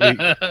news of the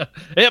week.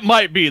 It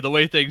might be, the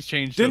way things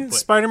changed. Didn't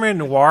Spider-Man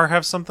Noir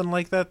have something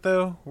like that,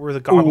 though? Where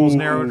the goggles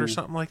narrowed or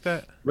something like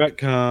that?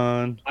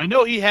 Retcon. I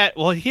know he had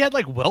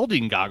like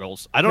welding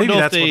goggles. I don't Maybe know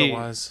that's if what it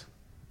was.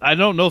 I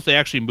don't know if they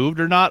actually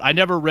moved or not. I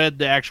never read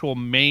the actual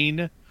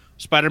main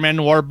Spider-Man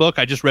Noir book.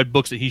 I just read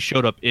books that he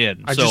showed up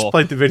in. I just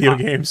played the video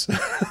games.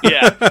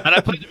 Yeah, and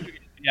I played the video games.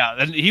 Yeah,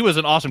 and he was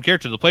an awesome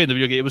character to play in the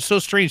video game. It was so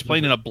strange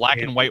playing in a black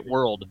and white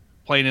world,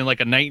 playing in like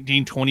a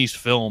 1920s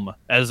film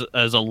as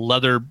a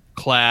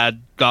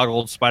leather-clad,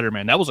 goggled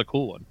Spider-Man. That was a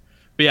cool one.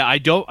 But yeah, I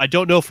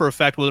don't know for a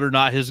fact whether or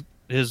not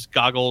his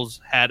goggles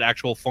had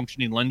actual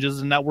functioning lenses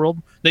in that world.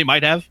 They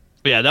might have.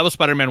 But yeah, that was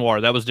Spider-Man Noir.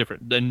 That was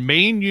different. The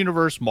main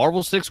universe,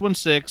 Marvel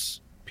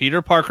 616,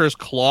 Peter Parker's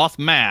cloth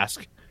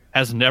mask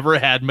has never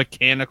had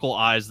mechanical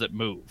eyes that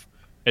move.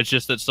 It's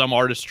just that some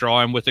artists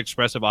draw him with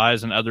expressive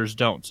eyes and others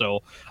don't.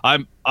 So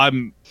I'm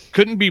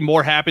couldn't be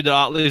more happy that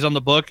Otley's on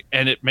the book,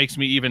 and it makes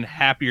me even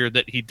happier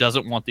that he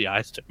doesn't want the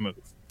eyes to move.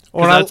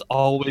 Well, that's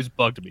always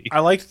bugged me.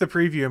 I liked the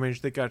preview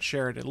image that got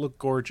shared. It looked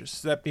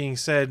gorgeous. That being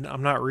said,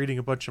 I'm not reading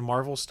a bunch of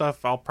Marvel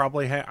stuff. I'll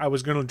probably I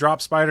was going to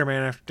drop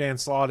Spider-Man after Dan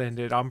Slott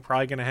ended. I'm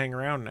probably going to hang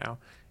around now.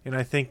 And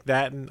I think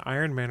that and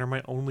Iron Man are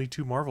my only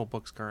 2 Marvel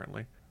books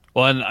currently.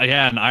 Well,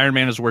 and Iron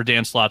Man is where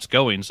Dan Slott's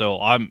going. So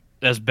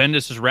as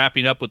Bendis is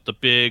wrapping up with the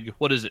big,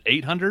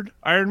 800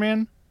 Iron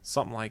Man?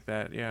 Something like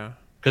that, yeah.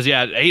 Because,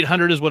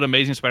 800 is what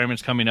Amazing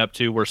Spider-Man's coming up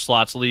to, where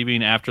Slott's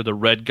leaving after the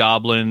Red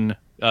Goblin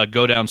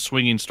go down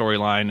swinging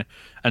storyline.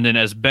 And then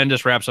as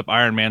Bendis wraps up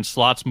Iron Man,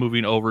 Slott's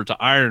moving over to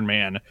Iron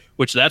Man,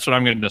 which that's when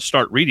I'm going to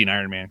start reading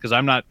Iron Man, because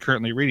I'm not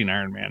currently reading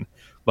Iron Man.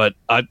 But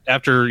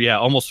after,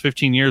 almost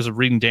 15 years of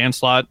reading Dan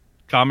Slott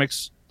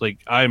comics,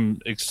 I'm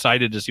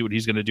excited to see what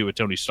he's going to do with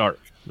Tony Stark.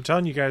 I'm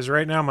telling you guys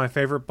right now, my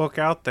favorite book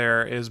out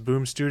there is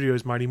Boom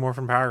Studios' Mighty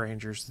Morphin Power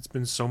Rangers. It's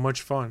been so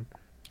much fun.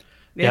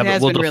 It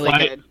has been really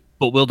good.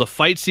 But will the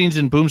fight scenes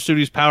in Boom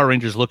Studios' Power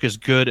Rangers look as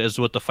good as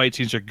what the fight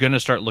scenes are going to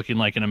start looking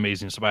like in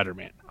Amazing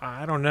Spider-Man?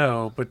 I don't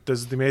know, but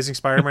does the Amazing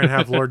Spider-Man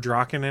have Lord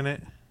Draken in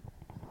it?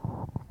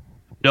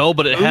 No,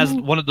 but it has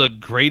one of the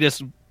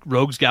greatest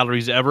rogues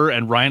galleries ever,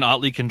 and Ryan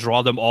Otley can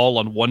draw them all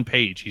on one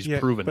page. He's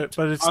proven it.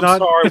 But it's I'm not.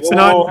 Sorry. It's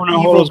not.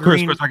 No,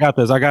 Chris, I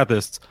got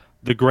this.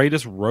 The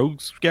greatest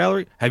rogues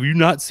gallery? Have you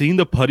not seen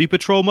the Putty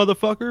Patrol,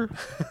 motherfucker?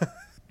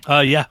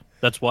 Yeah,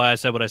 that's why I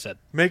said what I said.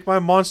 Make my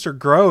monster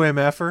grow,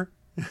 MFer.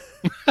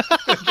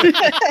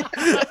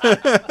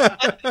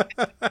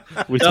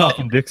 We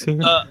talking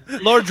Dixon?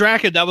 Lord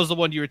Draken, that was the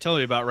one you were telling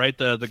me about, right?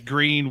 The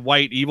green,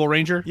 white Evil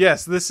Ranger?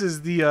 Yes, this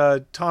is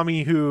the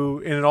Tommy who,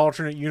 in an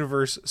alternate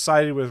universe,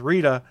 sided with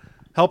Rita,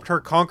 helped her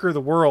conquer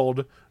the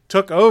world,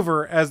 took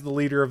over as the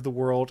leader of the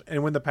world,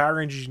 and when the Power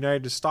Rangers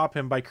united to stop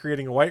him by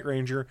creating a White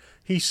Ranger,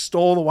 he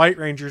stole the White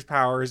Ranger's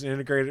powers and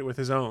integrated it with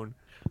his own.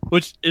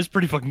 Which is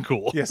pretty fucking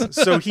cool. Yes,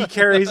 so he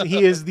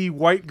is the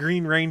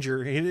White-Green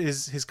Ranger.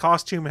 His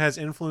costume has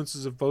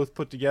influences of both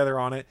put together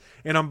on it,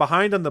 and I'm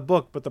behind on the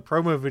book, but the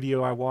promo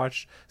video I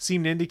watched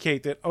seemed to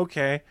indicate that,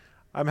 okay,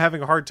 I'm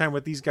having a hard time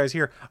with these guys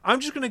here. I'm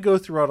just going to go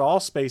throughout all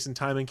space and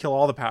time and kill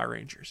all the Power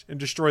Rangers and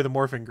destroy the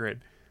Morphin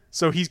Grid.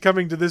 So he's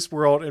coming to this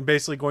world and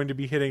basically going to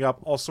be hitting up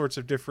all sorts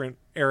of different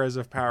eras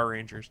of Power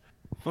Rangers.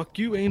 Fuck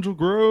you, Angel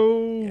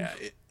Grove. Yeah,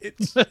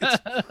 it's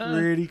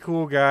pretty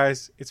cool,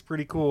 guys. It's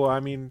pretty cool. I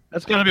mean,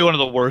 that's going to be one of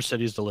the worst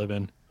cities to live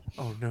in.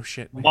 Oh, no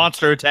shit, man.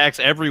 Monster attacks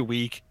every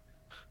week.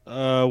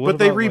 But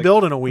they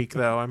rebuild in a week,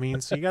 though. I mean,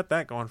 so you got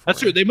that going for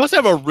That's true. They must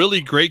have a really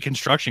great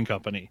construction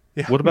company.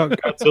 Yeah. What about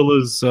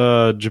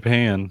Godzilla's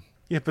Japan?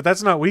 Yeah, but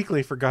that's not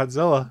weekly for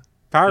Godzilla.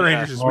 Power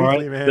Rangers is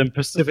weekly, man. Then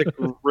Pacific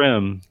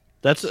Rim.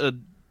 That's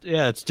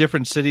it's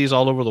different cities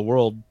all over the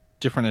world,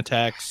 different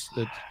attacks.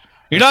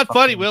 You're not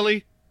funny,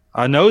 Willie.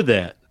 I know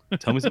that.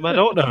 Tell me something I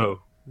don't know.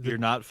 You're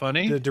not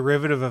funny? The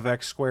derivative of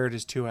x squared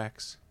is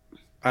 2x.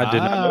 I did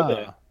not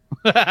know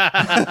that.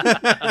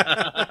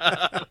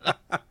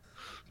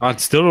 I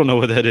still don't know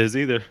what that is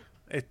either.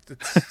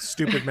 It's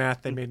stupid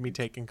math they made me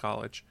take in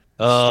college.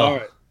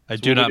 Oh, I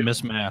do not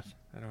miss math.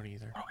 I don't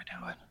either. What are we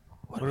doing?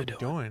 What are we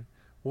doing?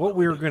 What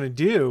we were going to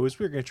do is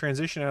we were going to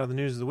transition out of the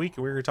news of the week,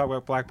 and we were going to talk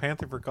about Black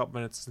Panther for a couple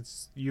minutes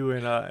since you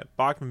and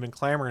Bachman have been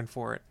clamoring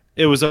for it.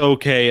 It was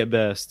okay at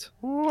best.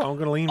 Ooh, I'm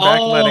going to lean back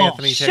and let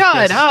Anthony take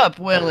Shut this. up,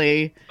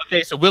 Willie.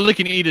 Okay, so Willie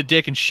can eat a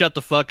dick and shut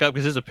the fuck up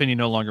because his opinion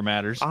no longer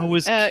matters. I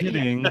was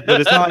kidding,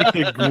 but it's not like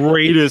the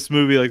greatest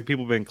movie like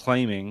people have been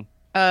claiming.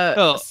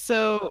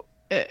 So...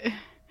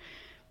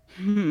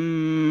 All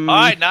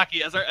right,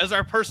 Naki, as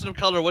our person of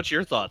color, what's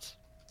your thoughts?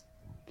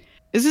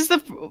 This is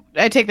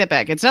I take that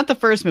back. It's not the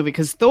first movie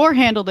because Thor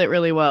handled it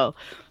really well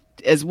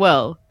as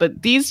well.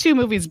 But these two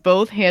movies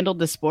both handled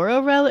Diaspora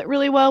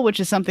really well, which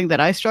is something that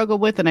I struggle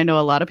with. And I know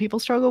a lot of people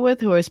struggle with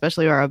who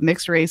especially are of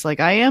mixed race like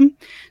I am.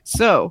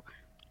 So.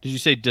 Did you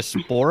say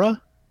Diaspora?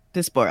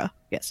 Diaspora,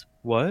 yes.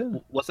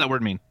 What? What's that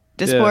word mean?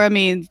 Diaspora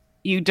means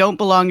you don't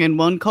belong in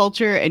one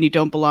culture and you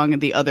don't belong in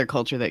the other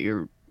culture that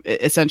you're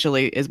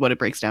essentially is what it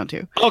breaks down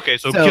to. Okay,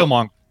 so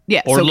Killmonger.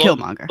 Yeah, or so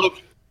Killmonger.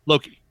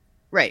 Loki.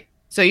 Right.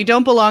 So you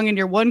don't belong in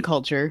your one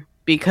culture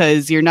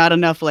because you're not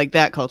enough like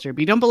that culture,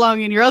 but you don't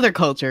belong in your other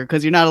culture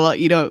because you're not a lot.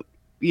 You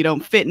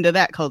don't fit into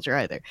that culture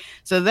either.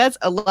 So that's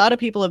a lot of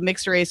people of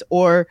mixed race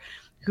or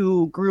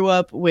who grew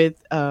up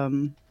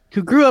in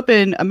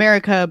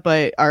America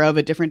but are of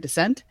a different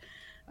descent.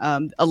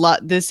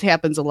 This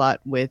happens a lot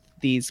with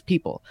these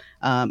people.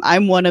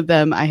 I'm one of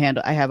them. I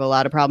have a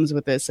lot of problems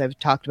with this. I've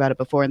talked about it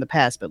before in the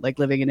past, but like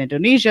living in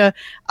Indonesia,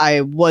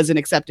 I wasn't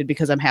accepted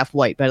because I'm half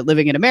white, but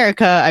living in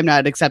America, I'm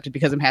not accepted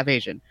because I'm half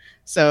Asian.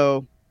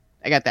 So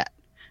I got that.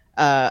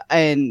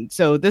 And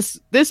so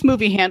this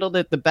movie handled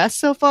it the best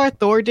so far.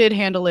 Thor did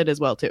handle it as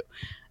well too.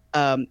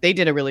 They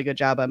did a really good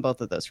job on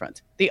both of those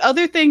fronts. The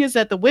other thing is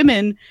that the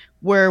women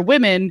were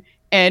women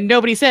and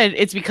nobody said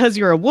it's because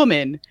you're a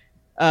woman.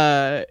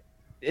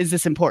 Is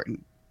this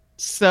important?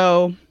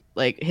 So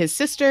like his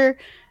sister,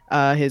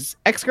 his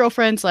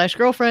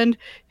ex-girlfriend/girlfriend,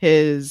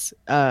 his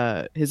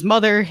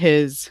mother,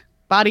 his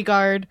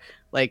bodyguard,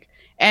 like,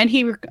 and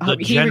he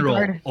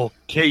regarded,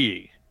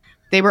 okay.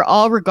 They were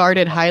all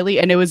regarded highly,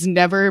 and it was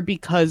never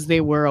because they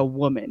were a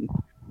woman.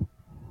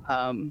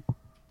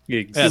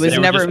 It was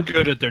never just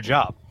good at their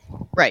job,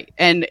 right?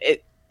 And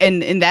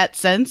in that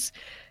sense,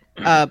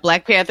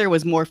 Black Panther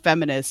was more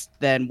feminist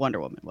than Wonder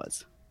Woman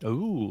was.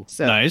 Ooh,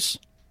 so, nice.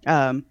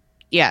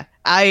 Yeah,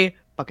 I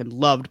fucking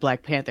loved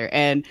Black Panther,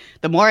 and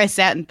the more I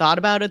sat and thought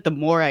about it, the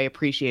more I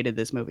appreciated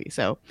this movie.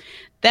 So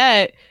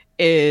that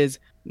is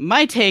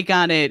my take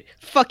on it.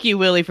 Fuck you,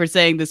 Willie, for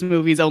saying this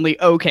movie's only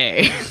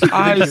okay.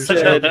 I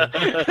said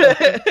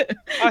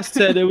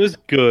it was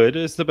good,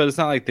 but it's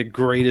not like the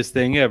greatest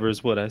thing ever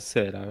is what I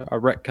said. I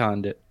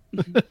retconned it.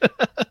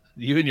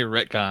 You and your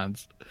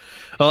retcons.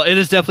 Well, it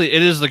is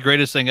the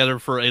greatest thing ever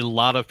for a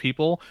lot of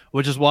people,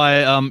 which is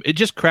why it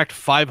just cracked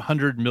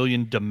 500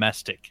 million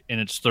domestic in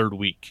its third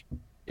week.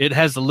 It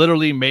has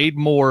literally made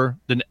more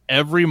than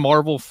every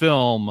Marvel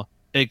film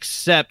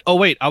except,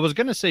 I was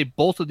going to say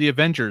both of the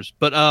Avengers,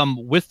 but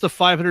with the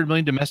 500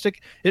 million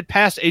domestic, it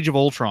passed Age of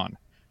Ultron.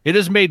 It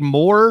has made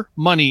more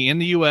money in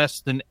the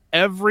US than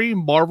every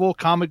Marvel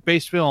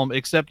comic-based film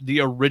except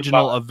the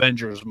original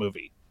Avengers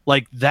movie.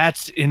 Like,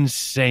 that's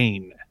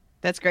insane.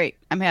 That's great.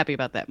 I'm happy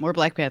about that. More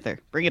Black Panther.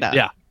 Bring it on.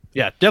 Yeah,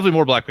 definitely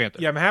more Black Panther.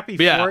 Yeah, I'm happy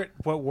for it.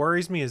 What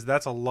worries me is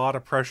that's a lot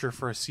of pressure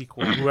for a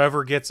sequel.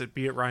 Whoever gets it,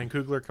 be it Ryan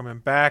Coogler coming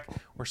back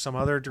or some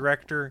other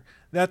director,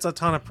 that's a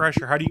ton of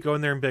pressure. How do you go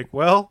in there and be like,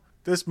 well,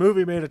 this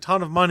movie made a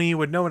ton of money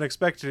when no one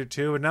expected it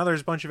to, and now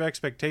there's a bunch of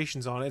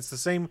expectations on it. It's the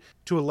same,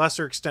 to a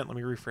lesser extent, let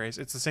me rephrase.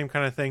 It's the same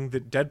kind of thing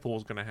that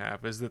Deadpool's going to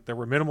have, is that there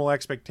were minimal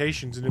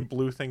expectations and it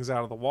blew things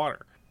out of the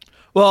water.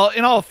 Well,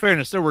 in all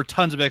fairness, there were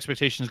tons of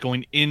expectations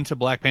going into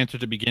Black Panther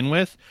to begin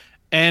with.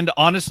 And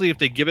honestly, if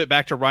they give it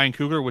back to Ryan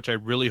Coogler, which I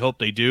really hope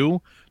they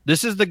do,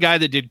 this is the guy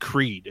that did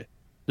Creed.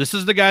 This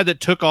is the guy that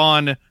took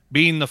on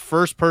being the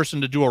first person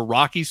to do a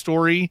Rocky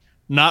story,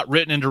 not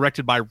written and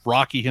directed by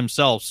Rocky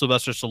himself,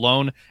 Sylvester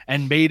Stallone,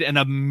 and made an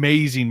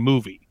amazing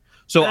movie.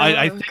 So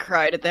I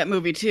cried at that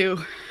movie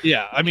too.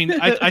 Yeah, I mean,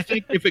 I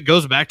think if it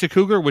goes back to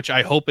Coogler, which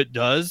I hope it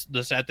does,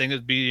 the sad thing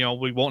is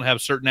we won't have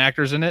certain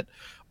actors in it.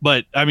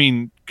 But, I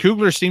mean,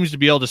 Coogler seems to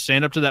be able to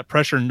stand up to that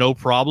pressure no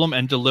problem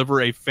and deliver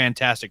a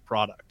fantastic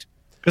product.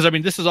 Because, I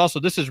mean, this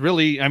is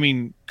really, I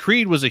mean,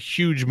 Creed was a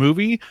huge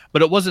movie,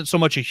 but it wasn't so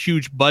much a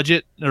huge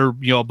budget or,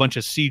 a bunch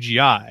of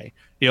CGI.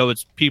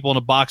 It's people in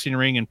a boxing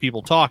ring and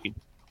people talking.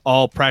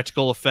 All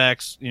practical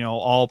effects,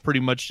 all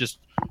pretty much just,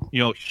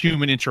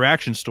 human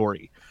interaction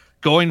story.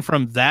 Going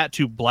from that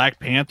to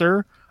Black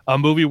Panther, a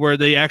movie where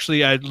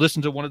I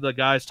listened to one of the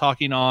guys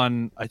talking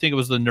on, I think it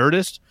was the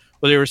Nerdist,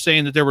 where they were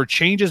saying that there were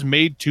changes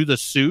made to the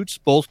suits,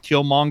 both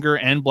Killmonger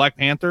and Black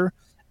Panther,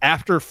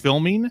 after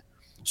filming,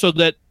 so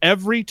that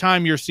every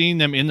time you're seeing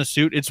them in the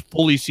suit, it's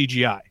fully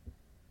CGI.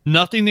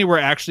 Nothing they were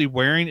actually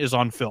wearing is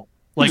on film.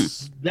 Like,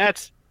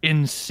 that's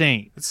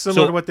insane. It's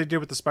similar to what they did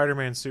with the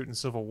Spider-Man suit in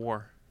Civil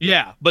War.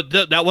 Yeah, but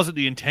that wasn't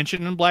the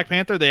intention in Black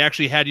Panther. They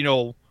actually had,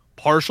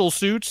 partial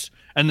suits,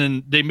 and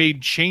then they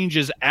made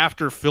changes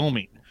after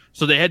filming.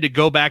 So they had to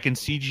go back and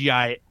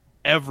CGI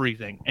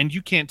everything, and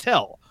you can't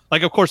tell.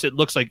 Like, of course, it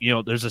looks like,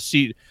 there's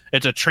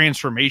it's a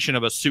transformation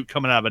of a suit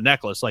coming out of a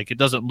necklace. Like, it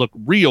doesn't look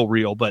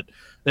real, but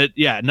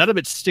none of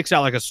it sticks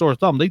out like a sore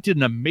thumb. They did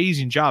an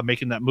amazing job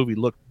making that movie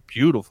look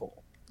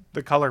beautiful.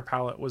 The color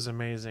palette was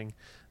amazing.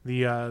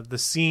 The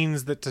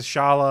scenes that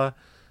T'Challa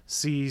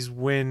sees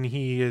when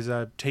he is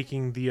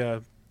taking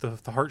the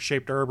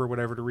heart-shaped herb or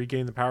whatever to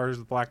regain the powers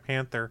of the Black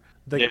Panther.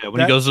 He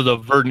goes to the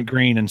verdant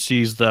green and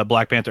sees the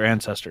Black Panther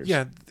ancestors.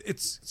 Yeah,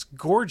 it's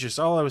gorgeous.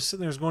 All I was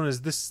sitting there was going,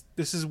 this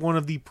is one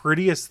of the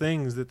prettiest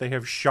things that they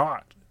have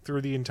shot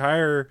through the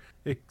entire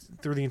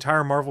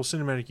Marvel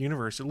Cinematic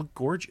Universe. It looked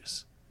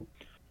gorgeous.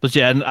 But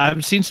yeah, and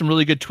I've seen some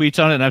really good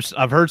tweets on it, and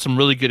I've heard some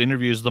really good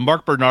interviews. The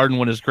Mark Bernardin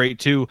one is great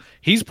too.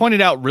 He's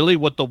pointed out really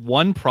what the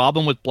one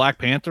problem with Black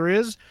Panther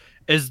is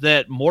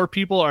that more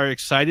people are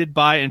excited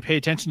by and pay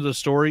attention to the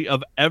story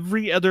of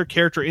every other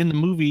character in the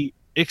movie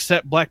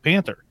except Black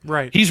Panther.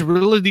 Right. He's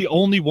really the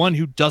only one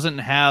who doesn't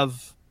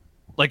have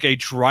like a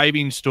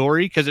driving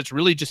story, because it's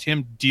really just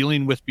him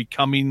dealing with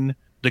becoming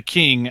the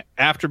king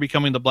after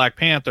becoming the Black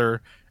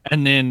Panther.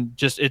 And then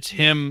it's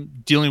him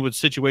dealing with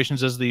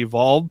situations as they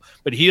evolve,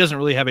 but he doesn't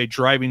really have a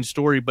driving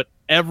story, but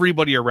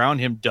everybody around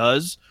him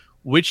does,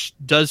 which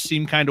does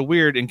seem kind of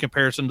weird in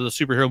comparison to the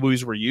superhero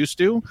movies we're used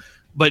to.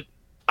 But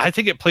I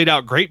think it played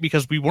out great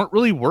because we weren't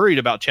really worried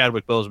about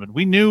Chadwick Boseman.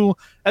 We knew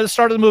at the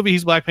start of the movie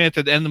he's Black Panther,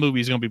 at the end of the movie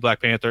he's going to be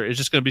Black Panther. It's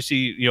just going to be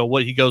see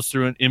what he goes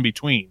through in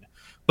between.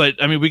 But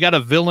I mean, we got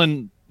a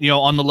villain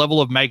on the level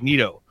of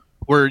Magneto,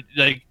 where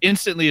like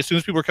instantly as soon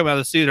as people were coming out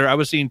of the theater, I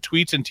was seeing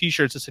tweets and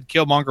T-shirts that said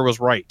Killmonger was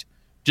right,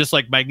 just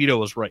like Magneto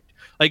was right.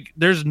 Like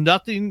there's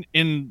nothing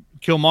in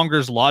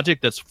Killmonger's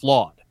logic that's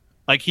flawed.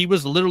 Like he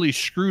was literally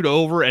screwed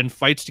over and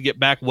fights to get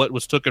back what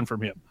was taken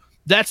from him.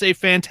 That's a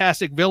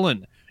fantastic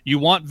villain. You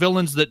want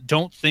villains that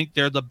don't think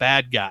they're the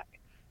bad guy.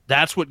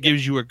 That's what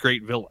gives you a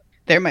great villain.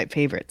 They're my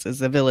favorites, is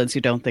the villains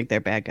who don't think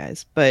they're bad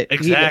guys. But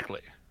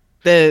exactly.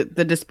 The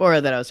Diaspora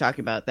that I was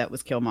talking about, that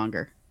was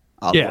Killmonger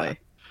all the way.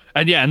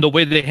 And the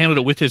way they handled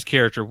it with his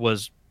character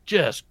was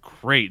just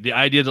great. The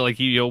idea that like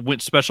he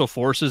went special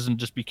forces and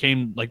just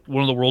became like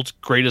one of the world's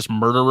greatest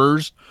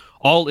murderers,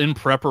 all in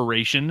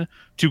preparation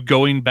to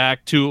going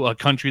back to a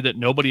country that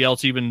nobody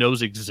else even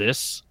knows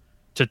exists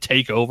to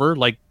take over.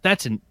 Like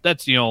that's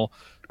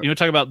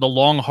talk about the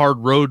long hard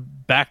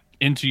road back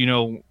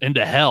into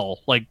into hell.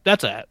 Like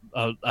that's a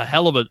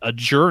hell of a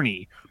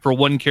journey for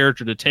one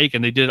character to take,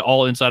 and they did it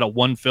all inside of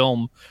one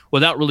film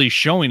without really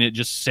showing it,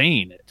 just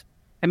saying it.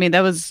 I mean,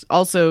 it was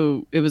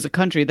a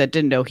country that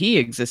didn't know he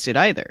existed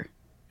either.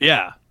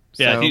 Yeah.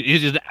 So.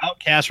 He's an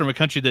outcast from a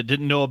country that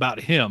didn't know about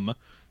him,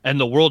 and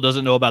the world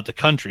doesn't know about the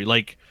country.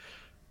 Like,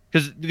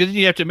 because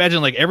you have to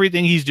imagine like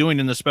everything he's doing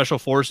in the special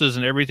forces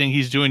and everything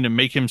he's doing to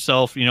make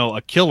himself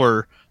a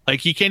killer. Like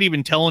he can't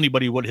even tell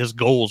anybody what his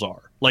goals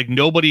are. Like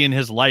nobody in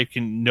his life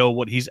can know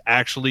what he's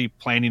actually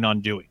planning on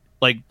doing.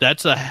 Like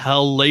that's a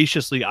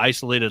hellaciously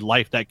isolated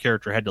life that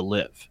character had to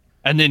live.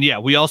 And then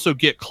we also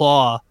get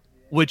Claw,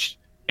 which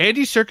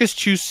Andy Serkis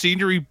chews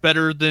scenery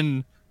better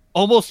than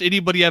almost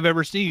anybody I've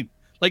ever seen.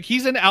 Like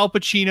he's an Al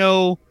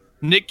Pacino,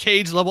 Nick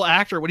Cage level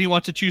actor when he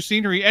wants to chew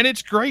scenery, and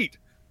it's great.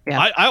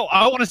 Yeah.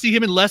 I want to see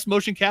him in less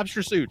motion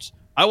capture suits.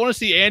 I want to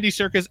see Andy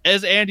Serkis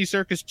as Andy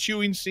Serkis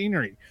chewing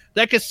scenery.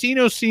 That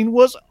casino scene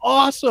was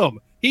awesome.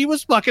 He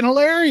was fucking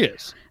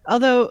hilarious.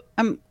 Although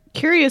I'm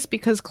curious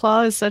because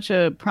Claw is such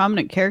a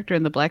prominent character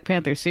in the Black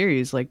Panther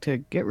series, like to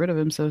get rid of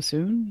him so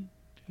soon.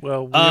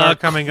 Well, we are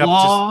coming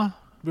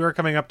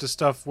up to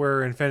stuff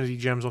where Infinity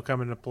Gems will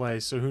come into play,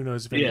 so who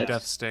knows if any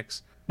death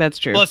sticks. That's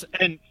true. Plus,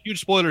 and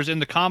huge spoilers, in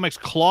the comics,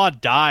 Claw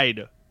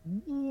died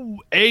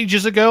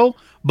ages ago,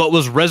 but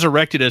was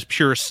resurrected as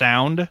pure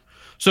sound.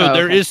 So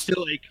there is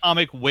still a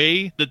comic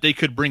way that they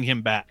could bring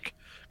him back.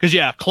 Because,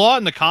 Claw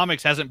in the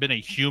comics hasn't been a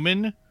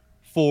human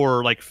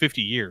for like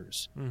 50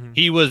 years. Mm-hmm.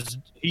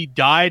 He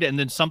died, and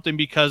then something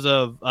because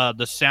of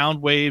the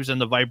sound waves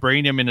and the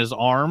vibranium in his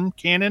arm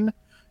cannon,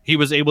 he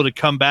was able to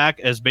come back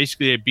as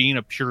basically a being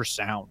of pure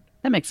sound.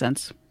 That makes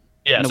sense.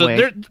 Yeah, so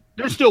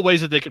there's still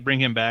ways that they could bring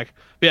him back.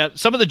 But yeah,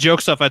 some of the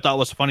joke stuff I thought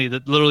was funny.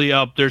 That literally,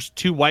 there's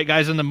two white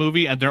guys in the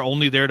movie, and they're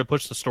only there to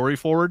push the story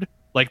forward.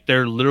 Like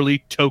they're literally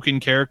token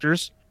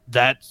characters.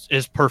 That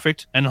is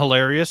perfect and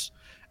hilarious.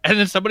 And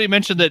then somebody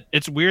mentioned that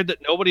it's weird that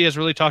nobody has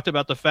really talked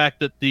about the fact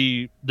that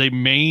the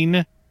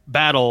main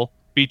battle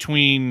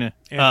between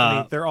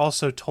Anthony, they're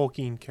also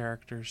Tolkien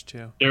characters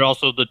too. They're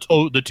also the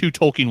two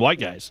Tolkien white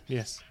guys.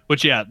 Yes.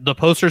 Which the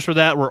posters for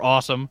that were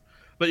awesome.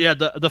 But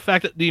the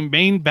fact that the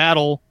main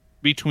battle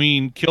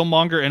between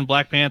Killmonger and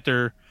Black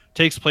Panther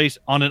takes place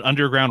on an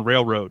underground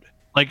railroad.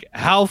 Like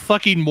how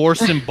fucking more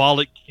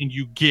symbolic can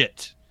you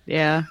get?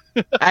 Yeah.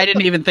 I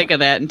didn't even think of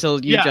that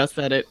until you just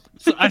said it.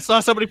 So I saw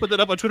somebody put that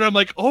up on Twitter. I'm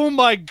like, oh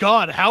my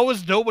God, how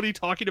is nobody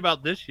talking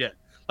about this yet?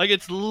 Like,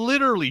 it's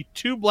literally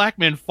two black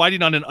men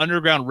fighting on an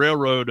underground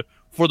railroad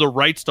for the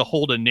rights to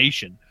hold a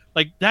nation.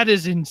 Like, that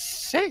is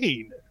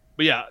insane.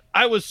 But yeah,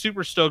 I was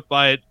super stoked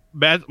by it.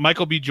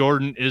 Michael B.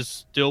 Jordan is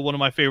still one of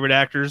my favorite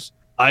actors.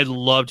 I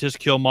loved his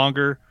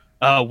Killmonger.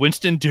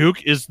 Winston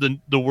Duke is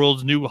the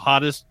world's new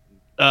hottest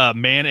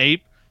man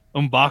ape.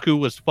 M'Baku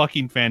was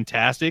fucking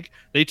fantastic.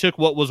 They took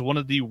what was one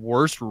of the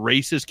worst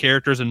racist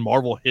characters in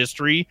Marvel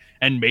history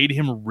and made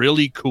him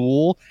really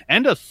cool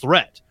and a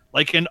threat,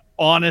 like an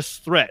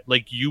honest threat.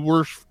 Like, you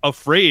were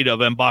afraid of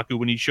M'Baku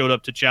when he showed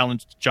up to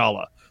challenge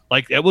T'Challa.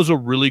 Like, that was a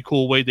really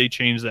cool way they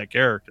changed that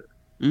character.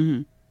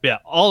 Mm-hmm. Yeah,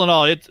 all in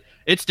all,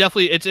 it's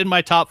definitely, it's in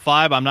my top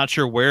 5. I'm not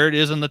sure where it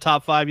is in the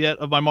top 5 yet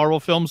of my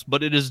Marvel films,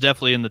 but it is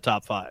definitely in the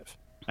top 5.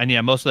 And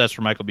yeah, most of that's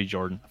for Michael B.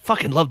 Jordan. I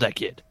fucking love that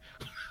kid.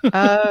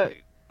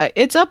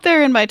 It's up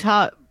there in my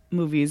top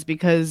movies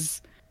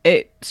because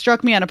it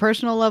struck me on a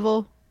personal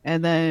level,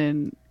 and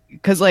then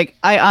because like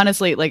I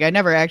honestly like I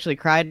never actually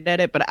cried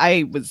at it, but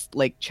I was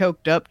like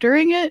choked up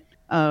during it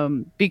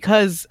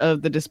because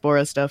of the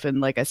dysphoria stuff. And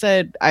like I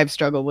said, I've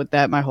struggled with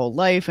that my whole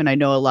life, and I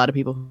know a lot of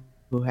people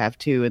who have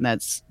too, and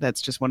that's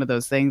just one of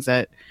those things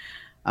that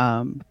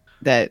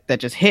that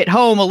just hit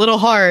home a little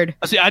hard.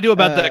 See, I do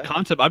about that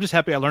concept. I'm just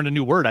happy I learned a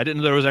new word. I didn't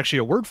know there was actually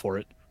a word for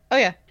it. Oh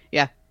yeah.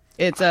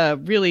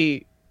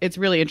 It's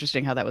really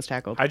interesting how that was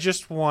tackled. I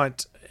just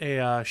want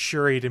a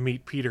Shuri to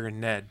meet Peter and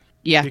Ned.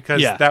 Yeah.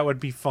 Because that would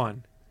be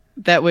fun.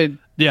 That would...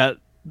 Yeah,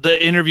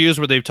 the interviews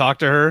where they've talked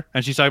to her,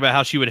 and she's talking about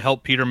how she would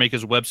help Peter make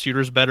his web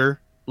shooters better.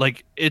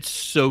 Like, it's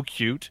so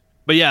cute.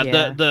 But yeah,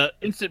 the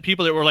instant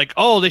people that were like,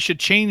 oh, they should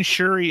change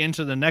Shuri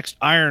into the next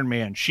Iron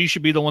Man. She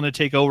should be the one to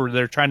take over.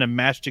 They're trying to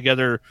mash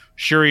together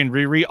Shuri and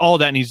Riri. All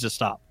that needs to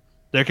stop.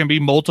 There can be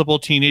multiple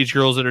teenage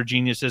girls that are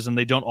geniuses, and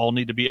they don't all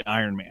need to be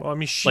Iron Man. Well, I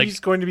mean, she's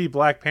going to be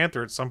Black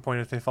Panther at some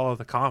point if they follow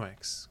the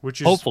comics, which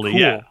is hopefully,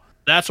 cool. yeah.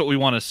 That's what we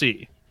want to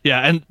see.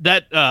 Yeah, and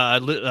that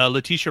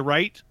Letitia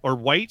Wright, or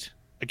White,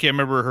 I can't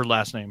remember her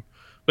last name,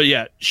 but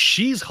yeah,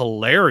 she's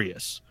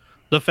hilarious.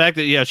 The fact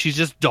that she's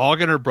just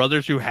dogging her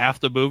brother through half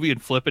the movie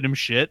and flipping him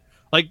shit.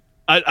 Like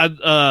I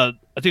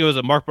think it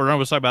was Mark Bernard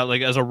was talking about,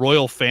 like, as a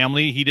royal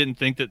family, he didn't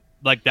think that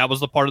like that was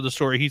the part of the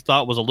story he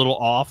thought was a little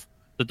off.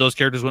 That those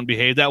characters wouldn't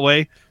behave that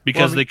way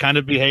because they kind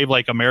of behave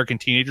like American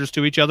teenagers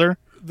to each other.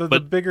 The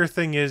bigger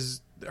thing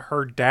is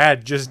her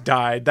dad just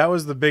died. That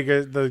was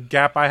the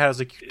gap I had. I was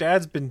like, your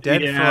dad's been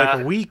dead for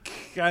like a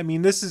week. I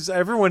mean,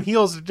 everyone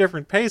heals at a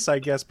different pace, I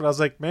guess. But I was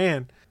like,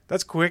 man,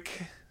 that's quick.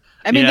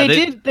 I mean,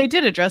 they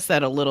did address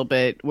that a little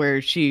bit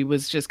where she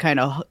was just kind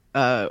of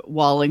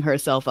walling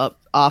herself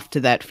off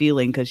to that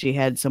feeling because she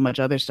had so much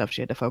other stuff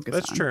she had to focus on.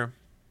 That's true.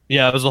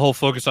 Yeah, it was the whole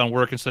focus on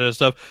work instead of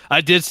stuff. I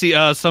did see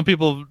some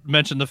people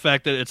mention the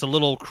fact that it's a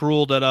little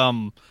cruel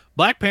that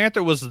Black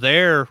Panther was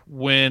there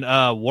when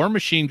War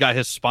Machine got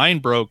his spine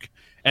broke,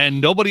 and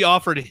nobody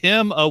offered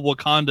him a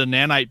Wakanda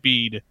nanite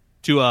bead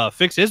to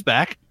fix his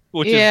back,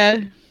 which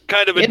is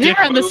kind of a dick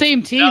they're on the move.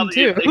 same team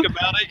too. Think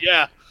about it,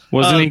 yeah.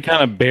 Wasn't he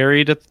kind of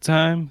buried at the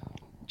time?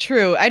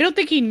 True. I don't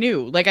think he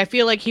knew. Like, I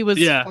feel like he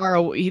was far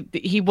away.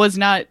 He was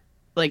not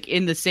like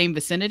in the same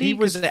vicinity.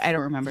 I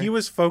don't remember. He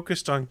was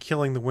focused on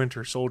killing the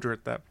Winter Soldier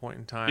at that point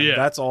in time. Yeah,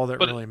 that's all that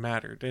really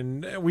mattered.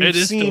 And we've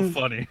seen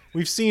still funny.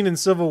 We've seen in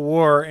Civil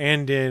War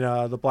and in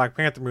the Black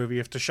Panther movie,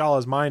 if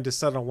T'Challa's mind is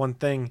set on one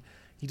thing,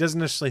 he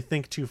doesn't necessarily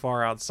think too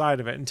far outside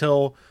of it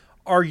until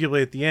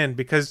arguably at the end.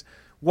 Because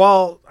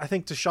while I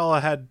think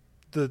T'Challa had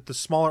the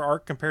smaller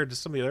arc compared to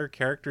some of the other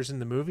characters in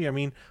the movie, I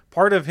mean,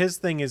 part of his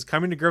thing is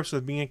coming to grips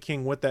with being a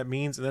king, what that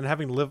means, and then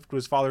having lived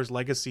his father's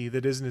legacy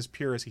that isn't as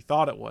pure as he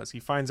thought it was. He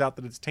finds out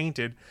that it's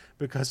tainted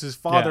because his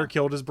father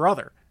killed his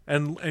brother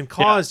and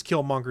caused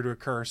Killmonger to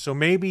occur. So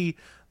maybe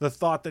the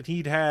thought that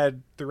he'd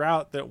had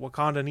throughout that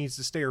Wakanda needs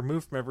to stay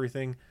removed from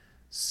everything,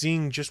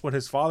 seeing just what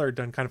his father had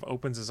done kind of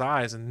opens his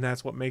eyes, and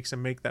that's what makes him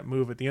make that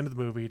move at the end of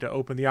the movie to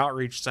open the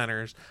outreach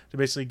centers, to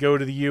basically go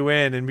to the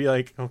UN and be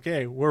like,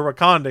 okay, we're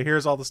Wakanda,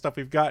 here's all the stuff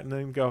we've got, and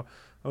then go,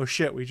 oh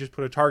shit, we just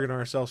put a target on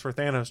ourselves for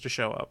Thanos to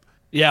show up.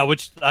 Yeah,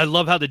 which I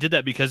love how they did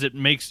that because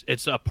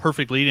it's a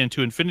perfect lead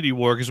into Infinity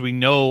War because we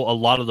know a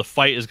lot of the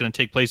fight is going to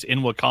take place in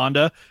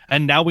Wakanda,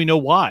 and now we know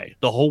why.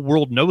 The whole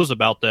world knows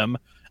about them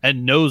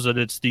and knows that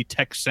it's the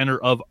tech center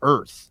of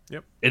Earth.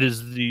 Yep.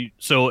 It's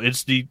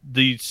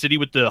the city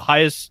with the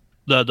highest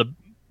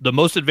the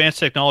most advanced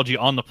technology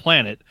on the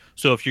planet.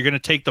 So if you're going to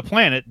take the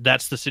planet,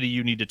 that's the city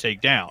you need to take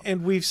down.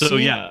 And we've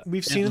seen it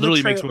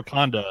literally makes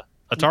Wakanda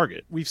a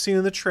target. We've seen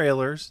in the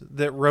trailers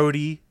that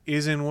Rhodey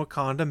is in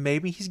Wakanda.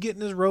 Maybe he's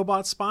getting his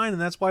robot spine,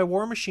 and that's why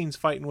War Machine's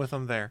fighting with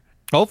him there.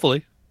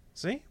 Hopefully.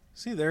 See,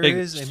 there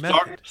is a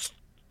method.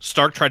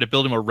 Stark tried to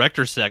build him a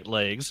Rector set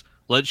legs.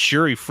 Let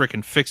Shuri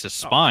frickin' fix his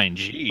spine.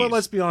 Jeez. But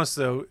let's be honest,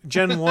 though.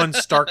 Gen 1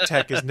 Stark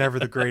tech is never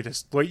the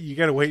greatest. You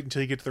got to wait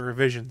until you get to the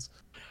revisions.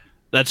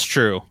 That's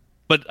true.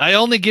 But I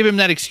only give him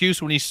that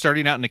excuse when he's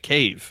starting out in a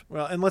cave.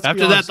 Well, and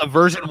after that, the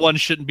version 1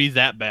 shouldn't be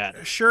that bad.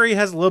 Shuri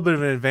has a little bit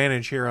of an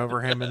advantage here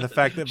over him in the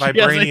fact that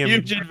vibranium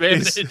huge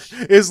advantage.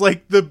 is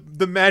like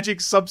the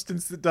magic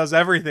substance that does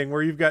everything,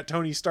 where you've got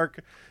Tony Stark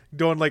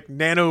doing like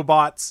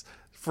nanobots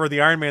for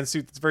the Iron Man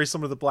suit that's very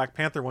similar to the Black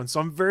Panther one.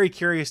 So I'm very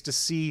curious to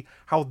see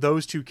how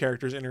those two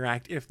characters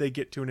interact if they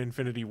get to an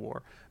Infinity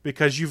War,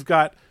 because you've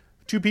got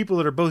two people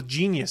that are both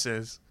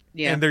geniuses,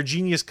 and their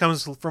genius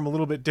comes from a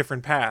little bit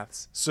different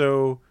paths.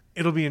 So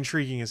it'll be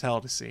intriguing as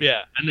hell to see.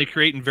 Yeah, and they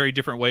create in very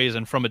different ways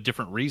and from a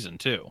different reason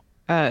too.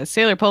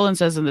 Sailor Poland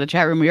says in the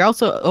chat room, we're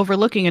also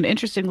overlooking an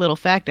interesting little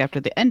fact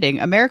after the ending.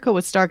 America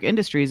with Stark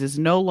Industries is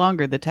no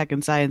longer the tech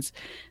and science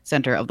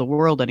center of the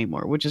world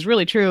anymore, which is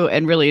really true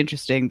and really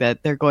interesting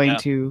that they're going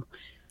to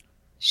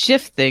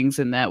shift things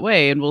in that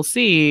way. And we'll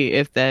see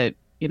if that,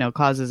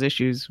 causes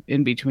issues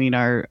in between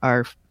our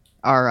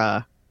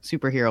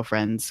superhero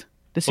friends,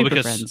 the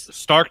super friends.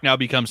 Stark now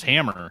becomes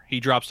Hammer. He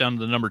drops down to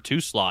the number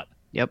 2 slot.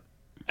 Yep.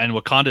 And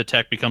Wakanda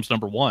Tech becomes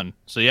number 1.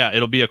 So yeah,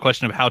 it'll be a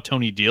question of how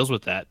Tony deals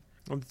with that.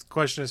 Well, the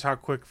question is how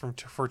quick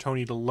for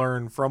Tony to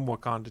learn from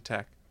Wakanda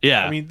Tech.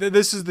 Yeah. I mean,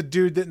 this is the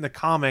dude that in the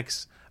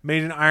comics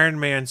made an Iron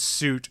Man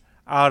suit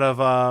out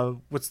of,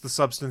 what's the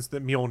substance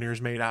that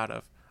Mjolnir's made out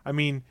of? I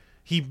mean,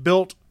 he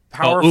built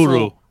powerful...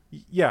 Uru.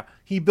 Yeah,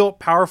 he built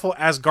powerful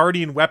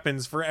Asgardian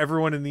weapons for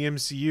everyone in the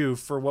MCU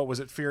for, what was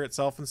it, Fear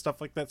itself and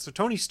stuff like that. So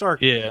Tony Stark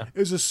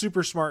is a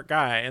super smart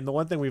guy, and the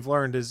one thing we've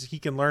learned is he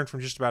can learn from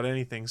just about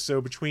anything.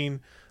 So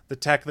between the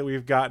tech that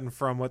we've gotten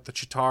from the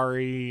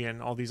Chitauri and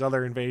all these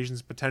other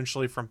invasions,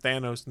 potentially from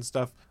Thanos and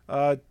stuff,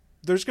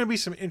 there's going to be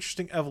some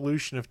interesting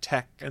evolution of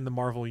tech in the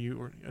Marvel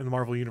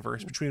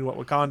universe between what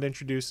Wakanda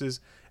introduces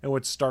and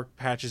what Stark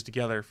patches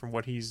together from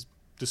what he's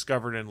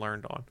discovered and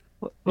learned on.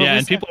 Yeah,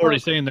 and people are already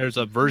saying there's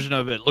a version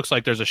of it. Looks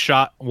like there's a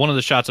shot, one of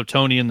the shots of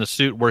Tony in the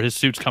suit where his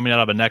suit's coming out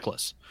of a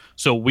necklace.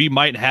 So we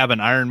might have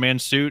an Iron Man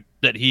suit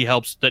that he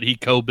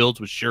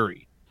co-builds with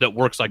Shuri that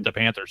works like the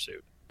Panther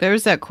suit.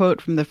 There's that quote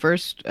from the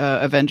first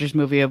Avengers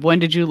movie of, when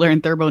did you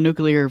learn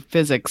thermonuclear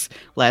physics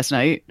last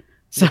night?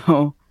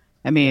 So,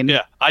 I mean...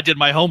 Yeah, I did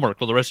my homework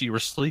while the rest of you were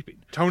sleeping.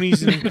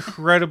 Tony's an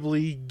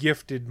incredibly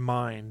gifted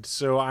mind,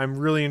 so I'm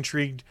really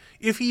intrigued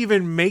if he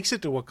even makes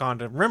it to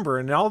Wakanda. Remember,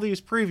 in all these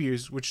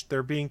previews, which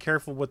they're being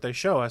careful what they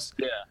show us,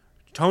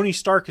 Tony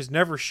Stark has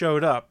never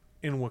showed up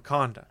in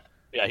Wakanda.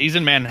 Yeah, he's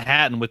in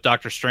Manhattan with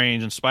Doctor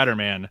Strange and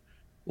Spider-Man,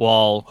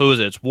 while, who is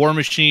it? It's War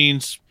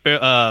Machine,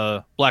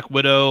 Black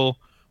Widow,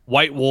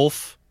 White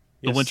Wolf,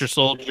 the Winter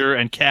Soldier,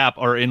 and Cap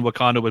are in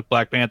Wakanda with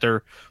Black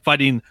Panther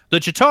fighting the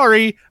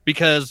Chitauri,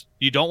 because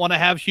you don't want to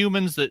have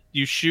humans that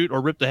you shoot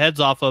or rip the heads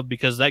off of,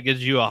 because that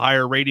gives you a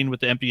higher rating with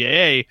the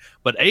MPAA,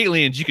 but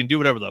aliens, you can do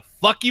whatever the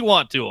fuck you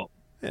want to them.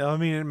 Yeah, I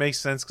mean, it makes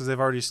sense because they've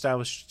already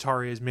established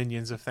Chitauri as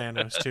minions of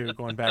Thanos, too,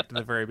 going back to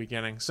the very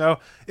beginning. So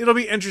it'll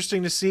be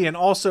interesting to see, and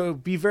also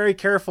be very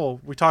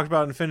careful. We talked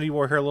about Infinity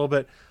War here a little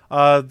bit.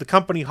 The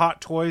company Hot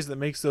Toys that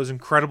makes those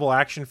incredible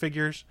action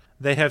figures,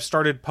 they have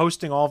started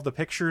posting all of the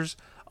pictures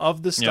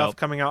of the stuff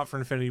coming out for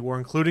Infinity War,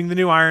 including the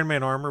new Iron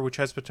Man armor, which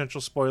has potential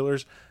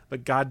spoilers,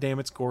 but goddamn,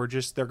 it's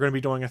gorgeous. They're going to be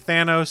doing a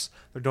Thanos,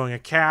 they're doing a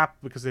Cap,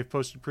 because they've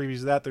posted previews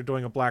of that, they're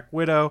doing a Black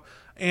Widow,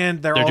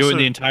 and they're also doing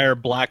the entire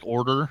Black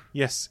Order.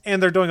 Yes,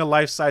 and they're doing a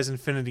life-size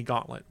Infinity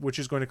Gauntlet, which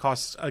is going to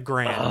cost $1,000.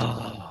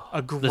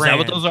 $1,000. Is that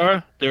what those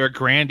are? They're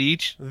 $1,000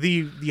 each?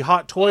 The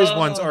Hot Toys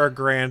ones are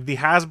 $1,000. The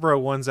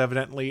Hasbro ones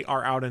evidently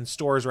are out in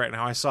stores right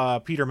now. I saw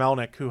Peter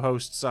Melnick, who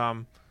hosts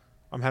I'm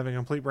having a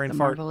complete brain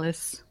fart.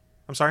 Marvelous.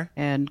 I'm sorry?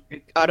 And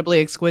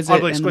Audibly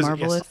Exquisite and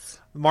Marvelous. Yes.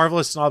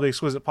 Marvelous and Audibly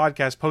Exquisite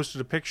podcast posted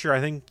a picture, I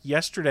think,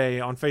 yesterday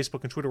on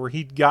Facebook and Twitter where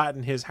he'd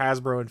gotten his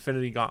Hasbro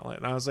Infinity Gauntlet.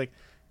 And I was like,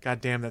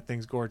 God damn, that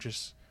thing's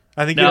gorgeous.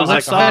 I think it was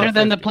like better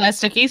than the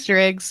plastic Easter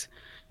eggs.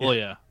 Well,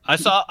 yeah. I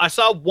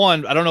saw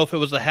one. I don't know if it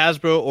was the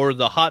Hasbro or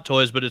the Hot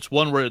Toys, but it's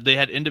one where they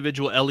had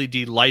individual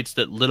LED lights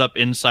that lit up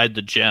inside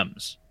the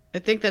gems. I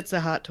think that's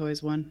the Hot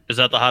Toys one. Is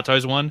that the Hot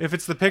Toys one? If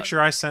it's the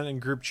picture I sent in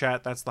group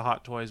chat, that's the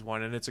Hot Toys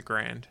one, and it's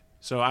 $1,000.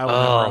 So I will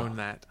never own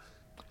that.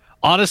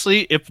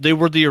 Honestly, if they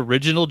were the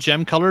original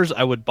gem colors,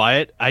 I would buy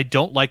it. I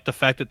don't like the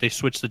fact that they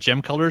switched the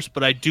gem colors,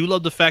 but I do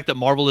love the fact that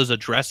Marvel is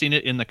addressing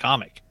it in the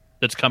comic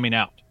that's coming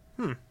out.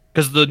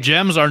 Because the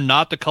gems are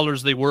not the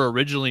colors they were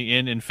originally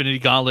in Infinity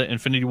Gauntlet,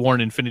 Infinity War,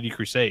 and Infinity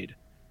Crusade.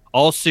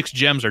 All 6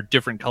 gems are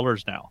different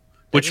colors now.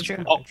 Which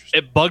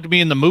it bugged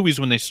me in the movies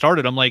when they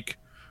started. I'm like,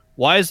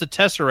 why is the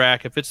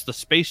Tesseract, if it's the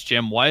space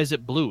gem, why is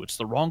it blue? It's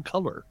the wrong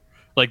color.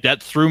 Like,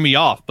 that threw me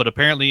off. But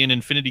apparently in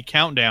Infinity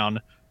Countdown,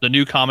 the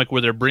new comic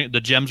where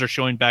the gems are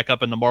showing back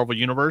up in the Marvel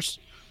Universe,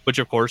 which,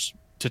 of course,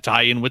 to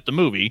tie in with the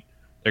movie,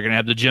 they're going to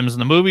have the gems in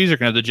the movies, they're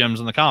going to have the gems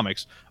in the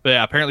comics. But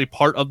yeah, apparently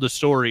part of the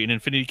story in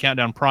Infinity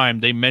Countdown Prime,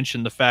 they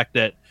mentioned the fact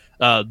that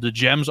the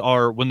gems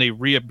are, when they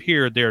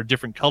reappear, they're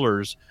different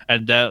colors,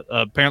 and that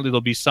apparently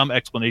there'll be some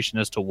explanation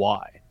as to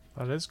why.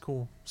 That is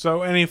cool.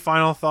 So any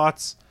final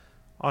thoughts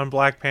on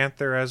Black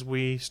Panther as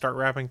we start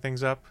wrapping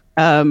things up?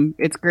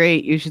 It's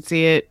great. You should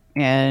see it.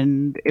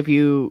 And if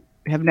you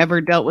have never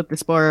dealt with the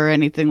spore or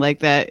anything like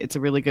that, it's a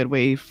really good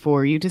way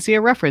for you to see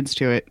a reference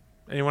to it.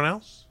 Anyone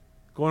else?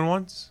 Going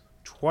once?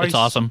 Twice? It's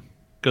awesome.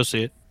 Go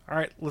see it. All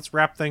right, let's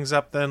wrap things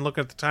up then. Look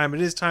at the time. It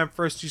is time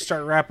for us to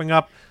start wrapping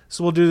up,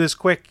 so we'll do this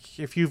quick.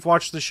 If you've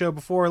watched the show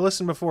before or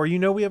listened before, you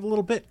know we have a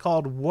little bit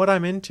called What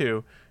I'm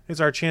Into. It's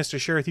our chance to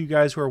share with you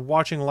guys who are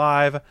watching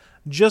live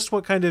just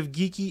what kind of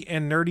geeky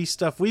and nerdy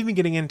stuff we've been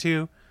getting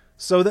into,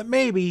 so that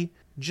maybe,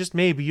 just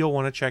maybe, you'll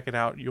want to check it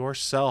out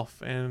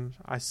yourself. And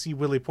I see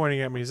Willie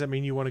pointing at me. Does that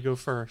mean you want to go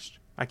first?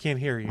 I can't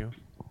hear you.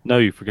 No,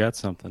 you forgot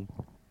something.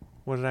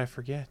 What did I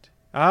forget?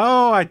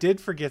 Oh, I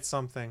did forget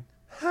something.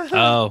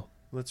 Oh.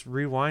 Let's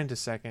rewind a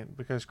second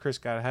because Chris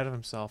got ahead of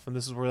himself. And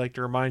this is where we like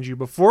to remind you,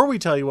 before we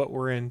tell you what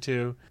we're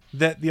into,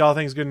 that the All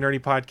Things Good and Nerdy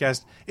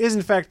podcast is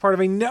in fact part of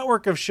a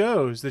network of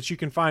shows that you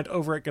can find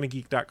over at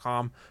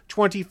GonnaGeek.com.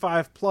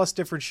 25 plus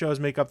different shows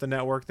make up the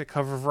network that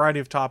cover a variety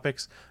of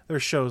topics.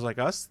 There's shows like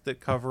us that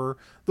cover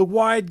the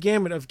wide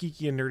gamut of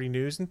geeky and nerdy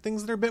news and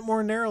things that are a bit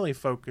more narrowly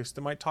focused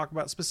that might talk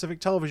about specific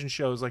television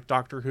shows like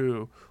Doctor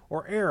Who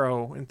or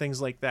Arrow and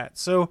things like that.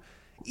 So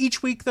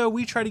each week, though,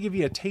 we try to give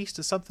you a taste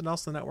of something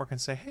else on the network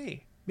and say,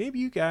 hey, maybe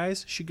you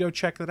guys should go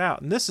check that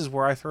out. And this is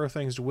where I throw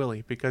things to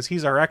Willie because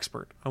he's our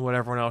expert on what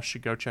everyone else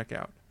should go check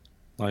out.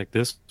 Like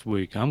this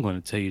week, I'm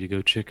going to tell you to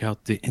go check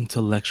out the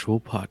Intellectual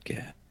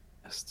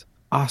Podcast.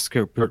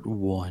 Oscar Part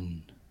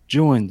 1.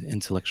 Join the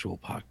Intellectual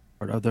Podcast,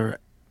 part of their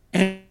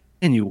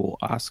annual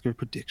Oscar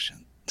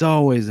prediction. It's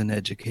always an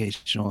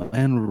educational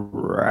and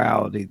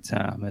rowdy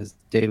time as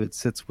David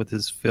sits with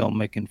his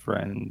filmmaking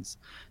friends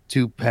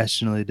to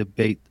passionately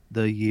debate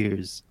the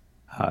year's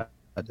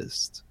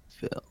hottest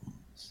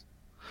films.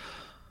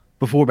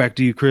 Before back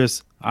to you,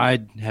 Chris,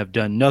 I have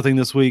done nothing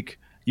this week.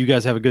 You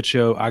guys have a good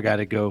show. I got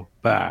to go.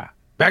 Bye.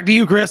 Back to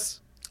you, Chris.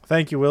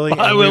 Thank you, Willie.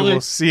 Bye, and Willie. We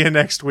will see you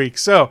next week.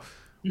 So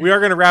we are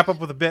going to wrap up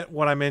with a bit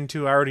what I'm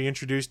into. I already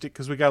introduced it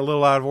because we got a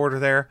little out of order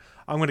there.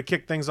 I'm going to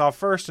kick things off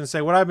first and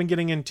say what I've been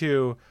getting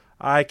into.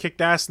 I kicked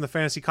ass in the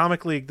Fantasy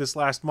Comic League this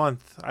last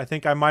month. I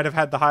think I might have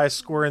had the highest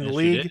score in the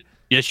league.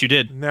 Yes, you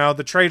did. Now,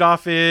 the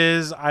trade-off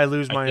is I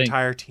lose my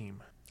entire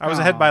team. I was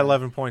ahead by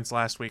 11 points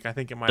last week. I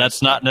think it might.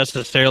 That's not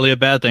necessarily a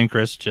bad thing,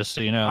 Chris, just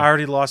so you know. I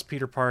already lost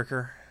Peter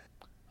Parker.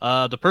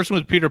 The person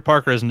with Peter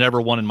Parker has never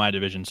won in my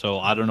division, so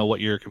I don't know what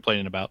you're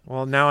complaining about.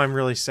 Well, now I'm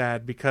really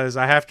sad because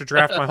I have to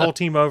draft my whole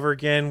team over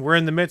again. We're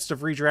in the midst of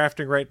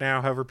redrafting right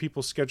now. However,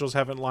 people's schedules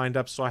haven't lined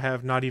up, so I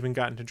have not even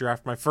gotten to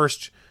draft my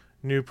first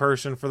new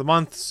person for the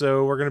month.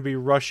 So we're going to be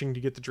rushing to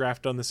get the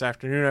draft done this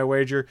afternoon, I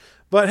wager.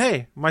 But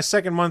hey, my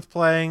second month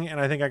playing, and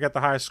I think I got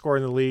the highest score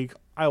in the league.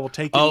 I will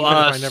take it even if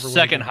I never win.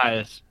 Second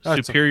highest.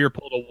 Superior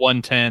pulled a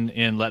 110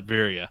 in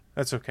Latveria.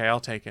 That's okay.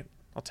 I'll take it.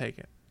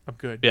 I'm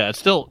good. Yeah, it's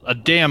still a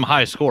damn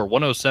high score.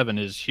 107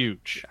 is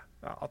huge.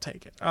 Yeah, I'll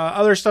take it.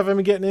 Other stuff I've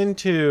been getting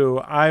into.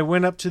 I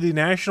went up to the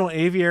National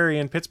Aviary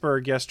in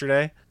Pittsburgh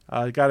yesterday.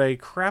 Got a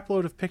crap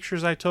load of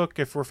pictures I took.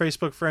 If we're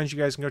Facebook friends, you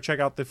guys can go check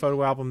out the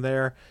photo album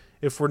there.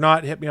 If we're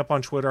not, hit me up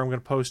on Twitter. I'm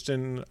going to post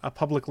in a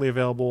publicly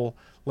available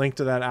link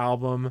to that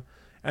album.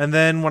 And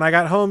then when I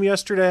got home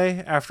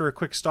yesterday, after a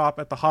quick stop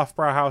at the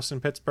Hofbrauhaus in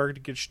Pittsburgh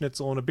to get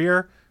schnitzel and a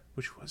beer,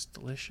 which was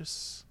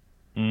delicious.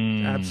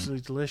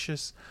 Absolutely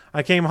delicious.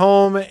 I came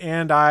home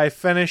and I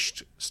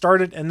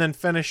started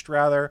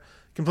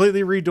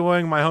completely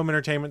redoing my home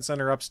entertainment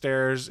center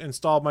upstairs,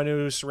 installed my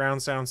new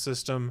surround sound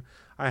system.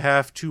 I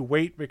have to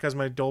wait because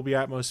my Dolby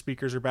Atmos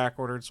speakers are back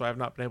ordered, so I have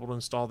not been able to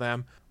install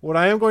them. What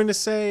I am going to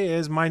say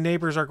is my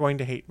neighbors are going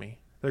to hate me.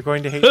 They're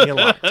going to hate me a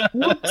lot.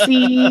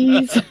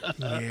 Whoopsies.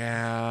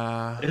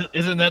 Yeah.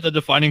 Isn't that the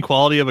defining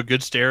quality of a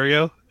good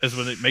stereo? Is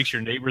when it makes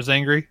your neighbors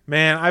angry?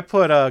 Man, I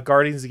put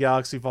Guardians of the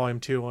Galaxy Volume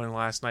 2 on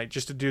last night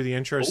just to do the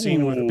intro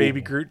scene with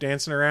Baby Groot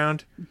dancing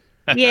around.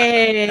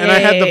 Yay. And I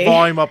had the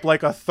volume up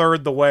like a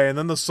third the way, and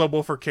then the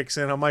subwoofer kicks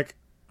in. I'm like,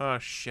 oh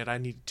shit, I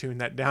need to tune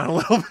that down a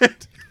little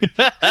bit.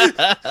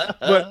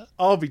 But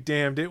I'll be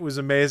damned. It was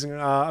amazing.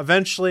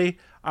 Eventually,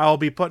 I'll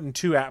be putting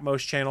 2 Atmos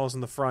channels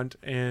in the front,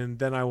 and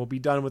then I will be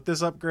done with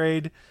this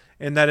upgrade.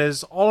 And that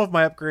is all of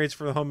my upgrades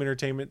for the home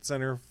entertainment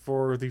center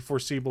for the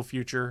foreseeable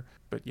future.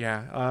 But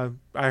yeah,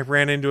 I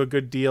ran into a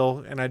good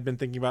deal, and I'd been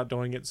thinking about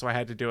doing it, so I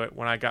had to do it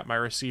when I got my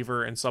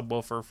receiver and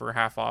subwoofer for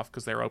half off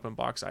because they were open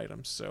box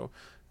items. So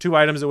 2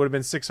 items that would have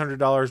been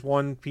 $600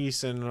 one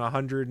piece and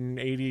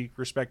 $180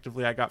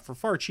 respectively I got for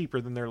far cheaper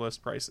than their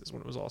list prices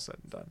when it was all said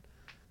and done.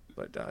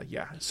 But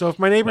yeah, so if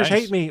my neighbors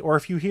hate me or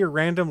if you hear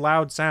random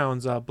loud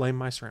sounds, blame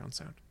my surround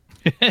sound.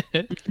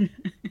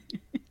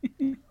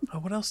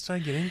 What else did I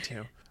get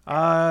into?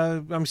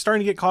 I'm starting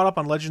to get caught up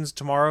on Legends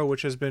Tomorrow,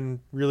 which has been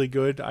really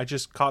good. I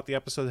just caught the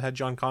episode that had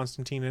John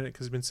Constantine in it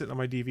because it's been sitting on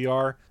my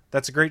DVR.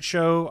 That's a great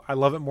show. I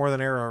love it more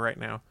than Arrow right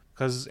now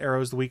because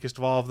Arrow is the weakest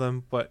of all of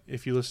them. But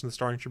if you listen to the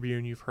Star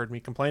Tribune, you've heard me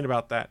complain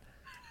about that.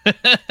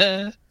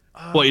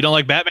 What, you don't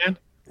like Batman?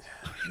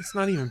 It's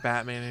not even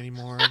Batman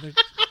anymore.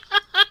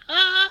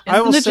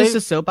 Isn't it just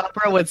a soap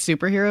opera with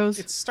superheroes?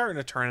 It's starting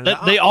to turn into...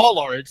 They all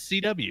are. It's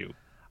CW.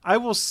 I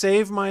will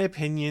save my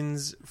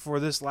opinions for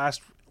this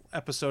last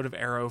episode of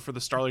Arrow for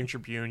the Starling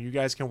Tribune. You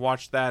guys can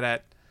watch that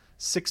at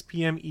 6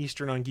 p.m.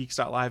 Eastern on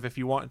Geeks.live if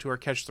you want to, or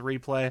catch the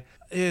replay.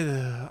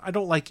 I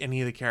don't like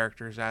any of the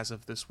characters as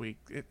of this week.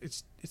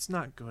 It's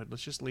not good.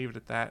 Let's just leave it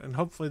at that, and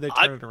hopefully they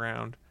turn it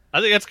around. I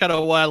think that's kind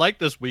of why I like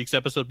this week's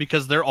episode,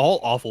 because they're all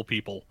awful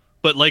people.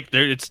 But like,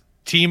 it's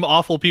team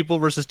awful people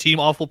versus team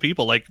awful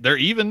people. Like, they're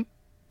even.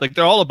 Like,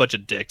 they're all a bunch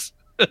of dicks.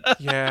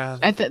 Yeah.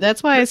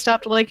 That's why I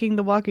stopped liking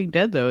The Walking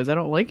Dead, though, is I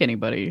don't like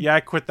anybody. Yeah, I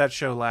quit that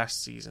show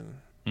last season.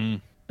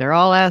 They're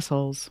all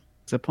assholes.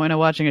 It's the point of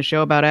watching a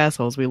show about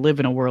assholes. We live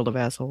in a world of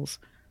assholes.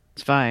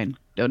 It's fine.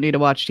 Don't need to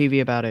watch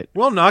TV about it.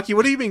 Well, Naki,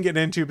 what have you been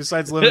getting into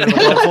besides living in a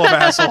world full of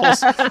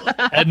assholes?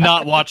 And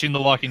not watching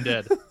The Walking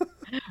Dead.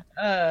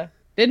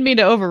 Didn't mean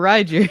to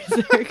override yours.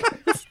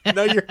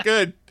 No, you're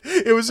good.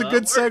 It was a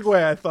good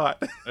segue, I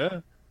thought.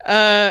 Yeah.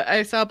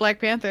 I saw Black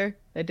Panther.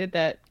 I did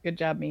that. Good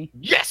job, me.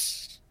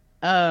 Yes!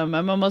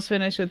 I'm almost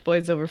finished with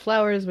Boys Over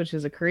Flowers, which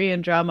is a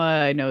Korean drama.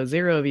 I know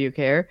zero of you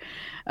care.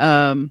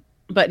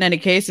 But in any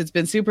case, it's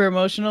been super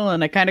emotional,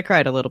 and I kind of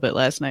cried a little bit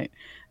last night.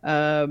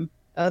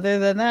 Other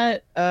than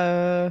that,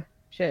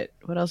 shit,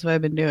 what else have I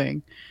been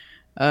doing?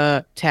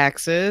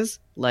 Taxes,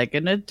 like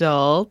an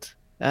adult.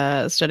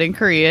 Studying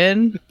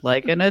Korean,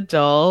 like an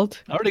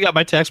adult. I already got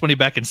my tax money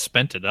back and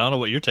spent it. I don't know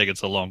what you're taking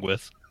so long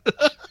with.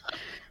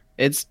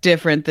 It's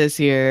different this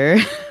year.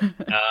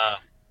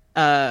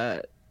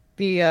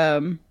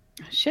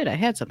 Shit, I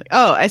had something.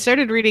 Oh, I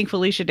started reading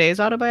Felicia Day's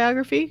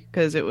autobiography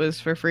because it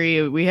was for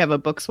free. We have a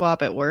book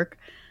swap at work.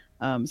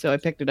 So I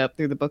picked it up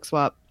through the book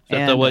swap. Is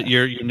that what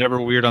you're never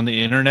weird on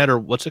the internet, or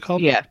what's it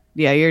called? Yeah,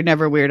 you're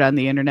never weird on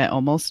the internet,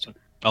 almost.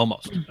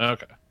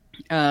 Okay.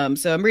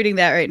 So I'm reading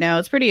that right now.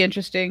 It's pretty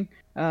interesting.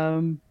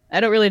 I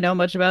don't really know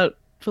much about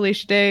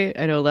Felicia Day.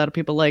 I know a lot of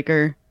people like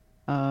her.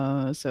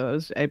 So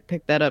I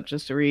picked that up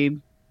just to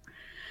read.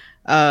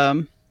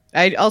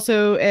 I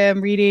also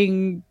am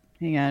reading,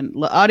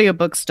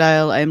 audiobook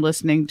style. I'm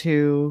listening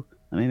to,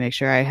 let me make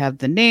sure I have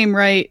the name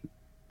right.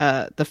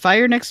 The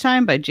Fire Next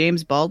Time by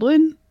James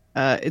Baldwin.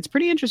 It's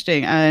pretty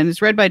interesting, and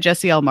it's read by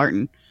Jesse L.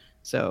 Martin.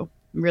 So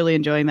I'm really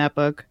enjoying that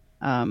book.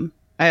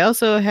 I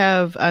also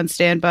have on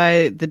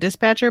standby The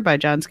Dispatcher by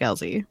John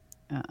Scalzi.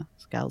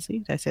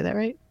 Scalzi, did I say that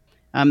right?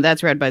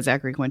 That's read by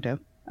Zachary Quinto.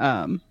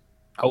 Oh,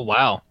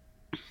 wow.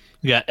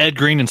 You got Ed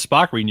Green and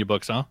Spock reading your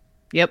books, huh?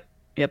 Yep.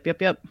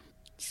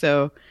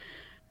 So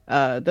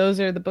those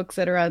are the books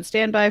that are on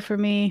standby for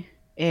me,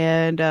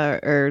 and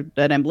or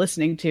that I'm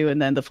listening to,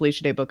 and then the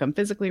Felicia Day book I'm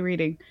physically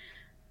reading.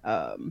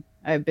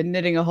 I've been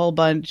knitting a whole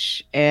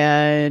bunch,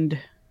 and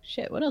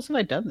shit, what else have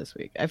I done this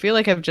week? I feel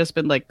like I've just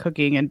been like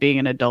cooking and being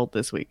an adult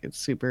this week. It's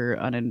super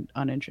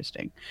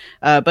uninteresting.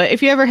 But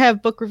if you ever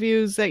have book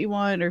reviews that you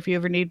want, or if you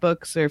ever need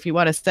books, or if you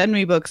want to send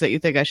me books that you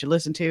think I should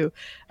listen to,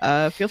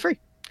 feel free,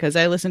 because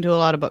I listen to a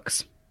lot of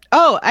books.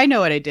 Oh, I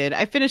know what I did.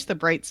 I finished the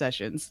Bright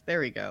Sessions. There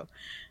we go.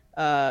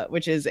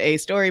 Which is a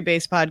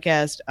story-based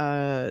podcast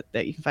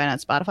that you can find on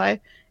Spotify.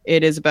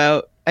 It is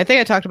about, I think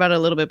I talked about it a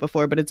little bit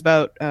before, but it's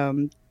about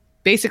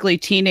basically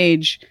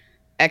teenage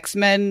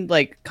X-Men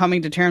like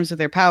coming to terms with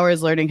their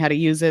powers, learning how to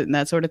use it and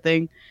that sort of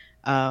thing.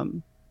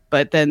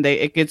 But then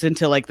it gets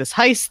into like this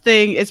heist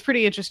thing. It's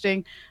pretty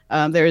interesting.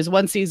 There is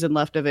one season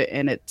left of it,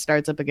 and it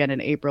starts up again in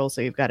April.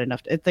 So you've got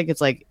enough. I think it's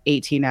like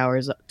 18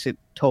 hours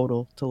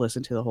total to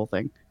listen to the whole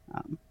thing.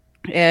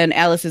 And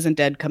Alice Isn't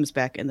Dead comes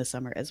back in the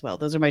summer as well.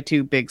 Those are my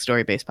two big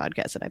story-based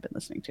podcasts that I've been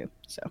listening to.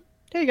 So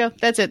there you go.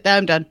 That's it.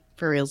 I'm done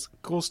for reals.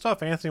 Cool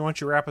stuff. Anthony, why don't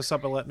you wrap us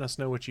up by letting us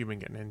know what you've been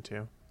getting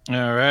into?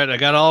 All right. I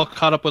got all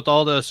caught up with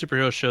all the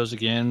superhero shows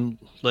again.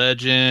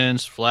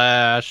 Legends,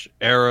 Flash,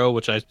 Arrow,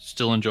 which I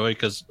still enjoy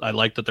because I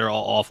like that they're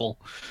all awful.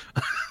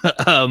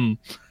 What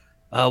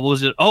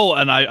was it? Oh,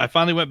 and I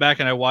finally went back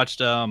and I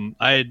watched I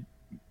had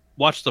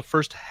watched the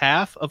first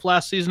half of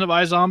last season of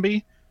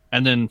iZombie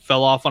and then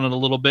fell off on it a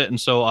little bit,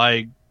 and so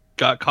I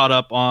got caught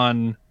up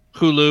on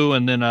Hulu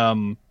and then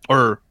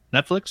or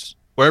Netflix,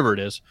 wherever it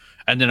is,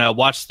 and then I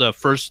watched the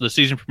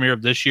season premiere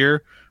of this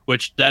year,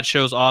 which that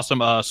show's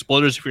awesome.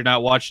 Spoilers if you're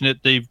not watching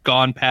it, they've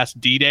gone past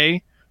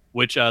D-Day,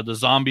 which the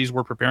zombies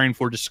were preparing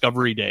for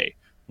Discovery Day,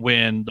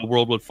 when the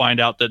world would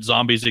find out that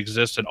zombies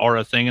exist and are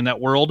a thing in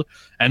that world.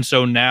 And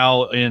so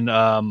now in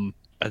I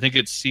think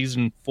it's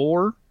season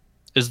 4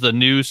 is the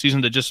new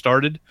season that just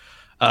started.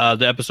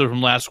 The episode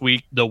from last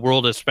week, the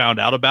world has found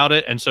out about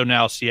it, and so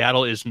now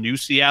Seattle is New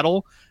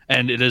Seattle,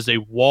 and it is a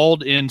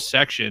walled-in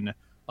section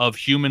of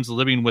humans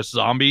living with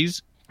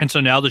zombies. And so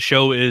now the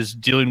show is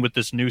dealing with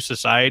this new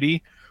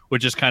society,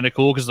 which is kind of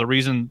cool, because the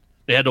reason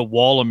they had to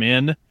wall them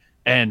in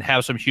and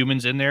have some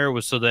humans in there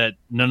was so that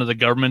none of the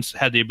governments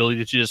had the ability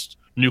to just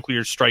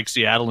nuclear strike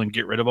Seattle and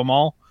get rid of them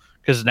all.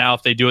 Because now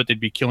if they do it, they'd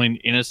be killing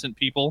innocent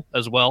people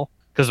as well.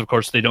 Because, of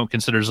course, they don't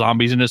consider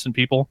zombies innocent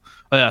people.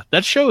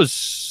 That show is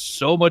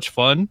so much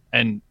fun,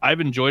 and I've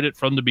enjoyed it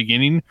from the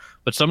beginning.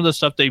 But some of the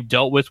stuff they've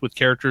dealt with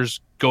characters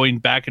going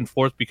back and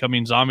forth,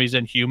 becoming zombies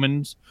and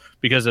humans,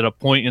 because at a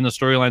point in the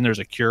storyline there's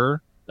a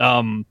cure.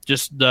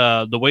 Just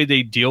the way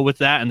they deal with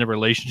that and the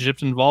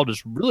relationships involved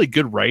is really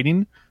good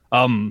writing.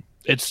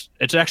 It's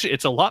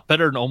a lot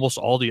better than almost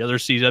all the other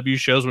CW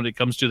shows when it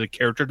comes to the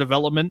character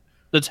development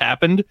that's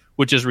happened,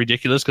 which is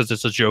ridiculous because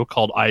it's a show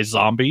called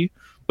iZombie.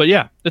 But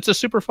yeah, it's a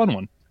super fun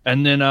one.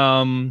 And then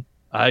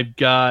I've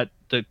got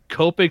the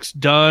Copics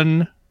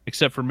done,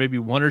 except for maybe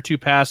 1 or 2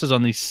 passes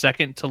on the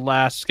second to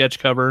last sketch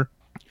cover.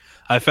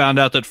 I found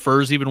out that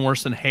fur is even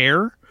worse than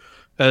hair,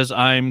 as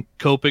I'm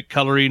Copic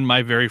coloring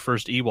my very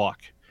first Ewok.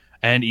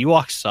 And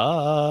Ewoks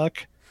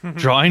suck.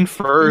 Drawing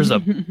fur is a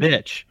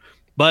bitch.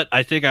 But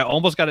I think I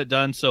almost got it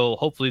done, so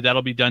hopefully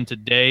that'll be done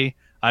today.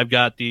 I've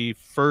got the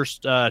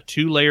first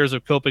 2 layers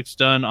of Copics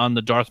done on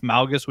the Darth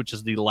Malgus, which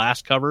is the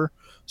last cover.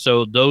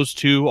 So those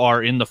 2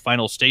 are in the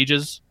final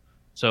stages.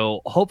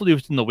 So hopefully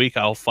within the week,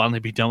 I'll finally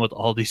be done with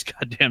all these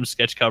goddamn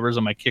sketch covers,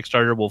 and my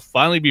Kickstarter will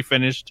finally be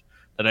finished.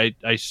 That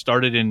I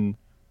started in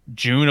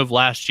June of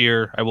last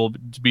year. I will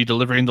be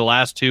delivering the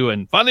last 2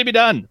 and finally be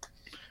done.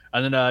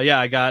 And then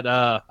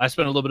I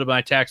spent a little bit of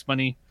my tax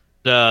money.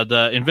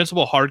 The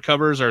Invincible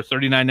hardcovers are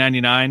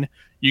 $39.99.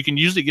 You can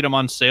usually get them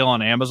on sale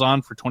on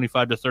Amazon for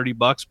 $25 to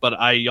 $30, but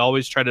I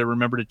always try to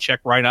remember to check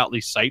Ryan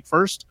Otley's site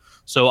first.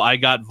 So I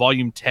got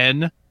volume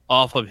 10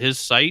 off of his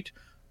site.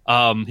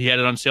 He had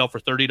it on sale for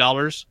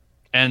 $30.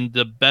 And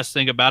the best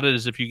thing about it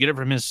is if you get it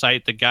from his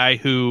site, the guy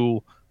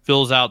who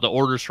fills out the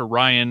orders for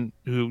Ryan,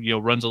 who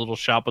runs a little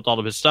shop with all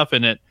of his stuff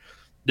in it,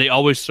 they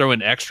always throw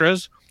in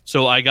extras.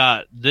 So I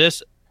got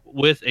this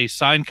with a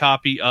signed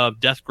copy of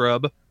Death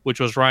Grub, which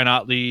was Ryan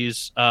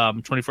Otley's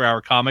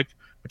 24-hour comic,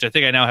 which I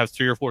think I now have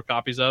 3 or 4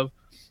 copies of,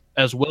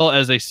 as well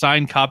as a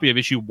signed copy of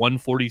issue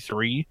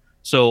 143.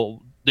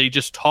 So they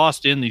just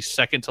tossed in the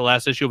second to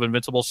last issue of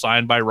Invincible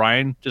signed by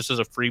Ryan just as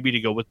a freebie to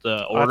go with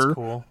the order. That's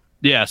cool.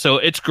 Yeah, so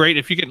it's great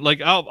if you can,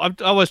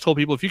 I've always told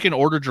people, if you can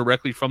order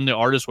directly from the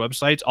artist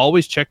websites,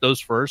 always check those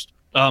first.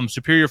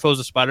 Superior Foes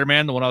of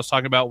Spider-Man, the one I was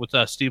talking about with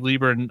Steve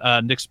Lieber and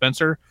Nick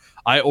Spencer,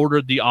 I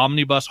ordered the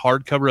omnibus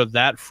hardcover of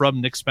that from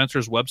Nick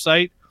Spencer's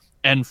website,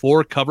 and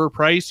for cover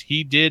price,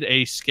 he did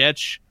a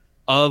sketch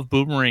of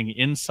Boomerang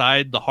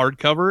inside the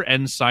hardcover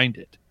and signed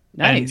it.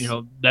 Nice.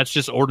 And, that's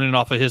just ordering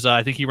off of his,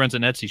 I think he runs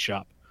an Etsy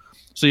shop.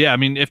 So, yeah, I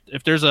mean,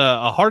 if there's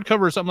a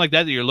hardcover or something like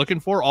that you're looking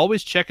for,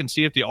 always check and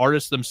see if the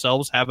artists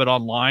themselves have it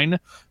online.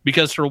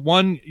 Because, for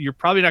one, you're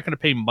probably not going to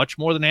pay much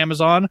more than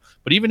Amazon.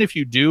 But even if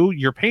you do,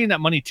 you're paying that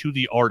money to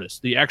the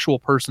artist, the actual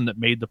person that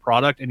made the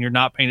product, and you're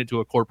not paying it to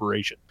a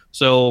corporation.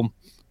 So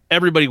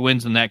everybody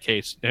wins in that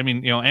case. I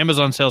mean,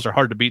 Amazon sales are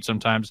hard to beat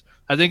sometimes.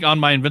 I think on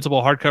my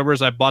Invincible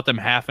hardcovers, I bought them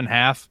half and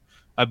half.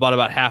 I bought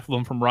about half of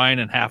them from Ryan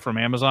and half from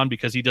Amazon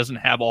because he doesn't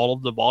have all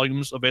of the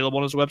volumes available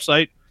on his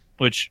website.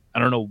 Which I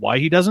don't know why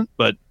he doesn't,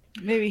 but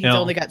maybe he's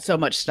only got so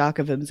much stock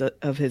of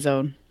his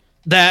own.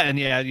 That, and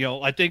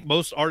I think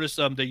most artists,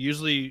 they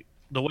usually,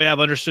 the way I've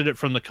understood it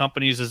from the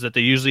companies is that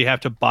they usually have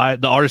to buy,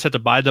 the artists have to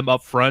buy them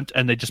up front,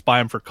 and they just buy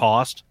them for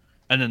cost,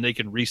 and then they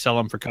can resell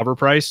them for cover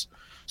price.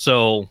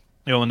 So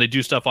when they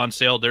do stuff on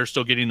sale, they're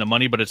still getting the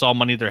money, but it's all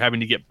money they're having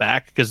to get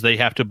back because they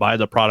have to buy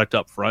the product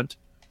up front.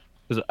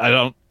 Because I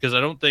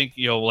don't think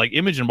like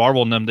Image and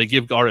Marvel and them, they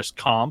give artists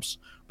comps.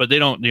 But they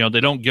don't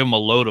give them a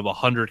load of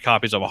 100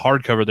 copies of a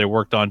hardcover they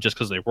worked on just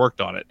because they worked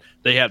on it.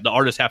 The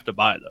artists have to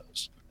buy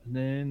those. And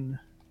then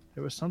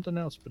there was something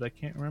else, but I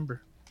can't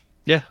remember.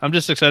 Yeah, I'm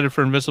just excited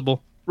for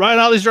Invincible. Ryan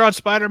Otley's drawing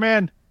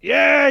Spider-Man.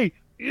 Yay!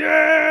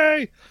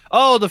 Yay!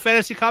 Oh, the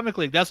Fantasy Comic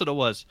League. That's what it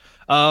was.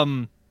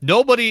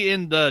 Nobody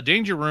in the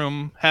Danger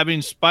Room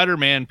having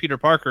Spider-Man Peter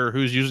Parker,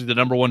 who's usually the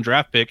number 1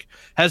 draft pick,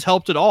 has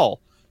helped at all.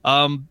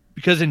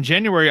 Because in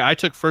January, I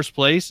took first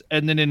place,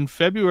 and then in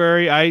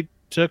February, I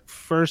took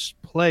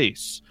first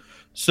place.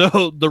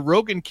 So the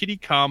Rogue and Kitty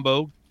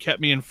combo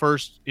kept me in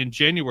first in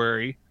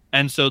January,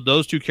 and so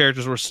those 2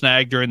 characters were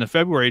snagged during the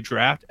February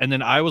draft. And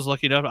then I was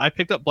lucky enough, I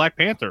picked up Black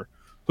Panther,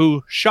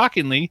 who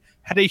shockingly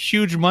had a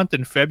huge month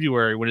in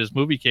February when his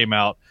movie came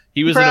out.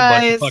 He was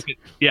Surprise.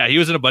 he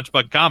was in a bunch of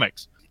fucking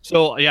comics.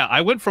 So yeah,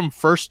 I went from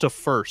first to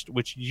first,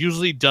 which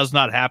usually does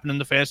not happen in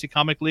the Fantasy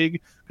Comic League,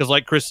 because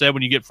like Chris said,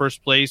 when you get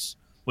first place,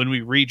 when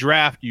we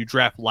redraft, you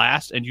draft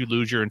last and you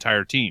lose your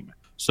entire team.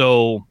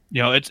 So,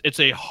 it's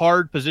a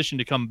hard position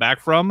to come back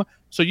from.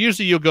 So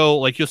usually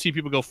you'll see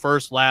people go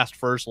first,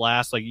 last,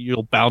 like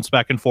you'll bounce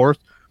back and forth.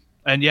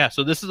 And yeah,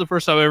 so this is the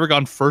first time I've ever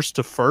gone first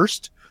to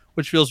first,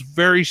 which feels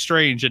very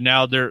strange. And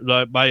now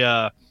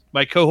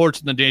my cohorts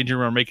in the Danger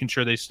Room are making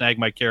sure they snag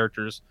my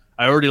characters.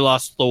 I already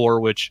lost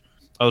Thor, which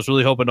I was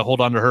really hoping to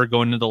hold on to her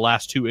going into the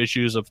last 2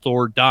 issues of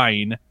Thor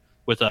dying,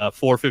 with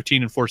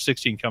 415 and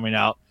 416 coming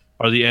out,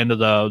 or the end of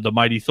the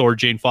Mighty Thor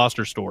Jane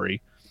Foster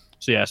story.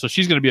 So yeah, so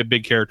she's going to be a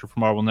big character for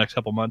Marvel in the next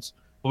couple months.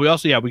 But we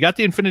also, we got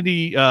the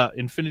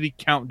Infinity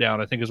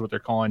Countdown, I think is what they're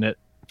calling it.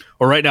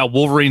 Or right now,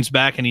 Wolverine's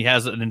back and he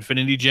has an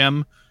Infinity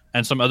Gem,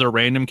 and some other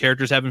random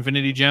characters have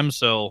Infinity Gems.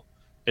 So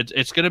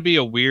it's going to be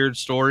a weird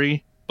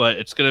story, but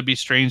it's going to be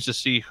strange to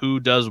see who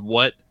does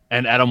what.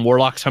 And Adam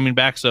Warlock's coming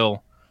back,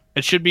 so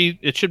it should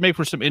make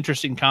for some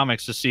interesting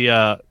comics to see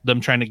them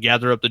trying to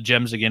gather up the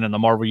gems again in the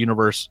Marvel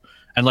Universe.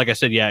 And like I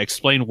said,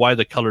 explain why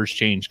the colors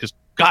change, because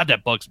God,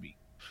 that bugs me.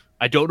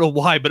 I don't know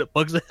why, but it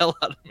bugs the hell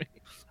out of me.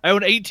 I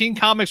own 18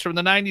 comics from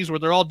the 90s where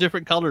they're all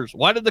different colors.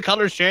 Why did the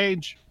colors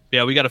change?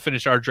 Yeah, we got to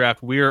finish our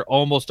draft. We're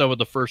almost done with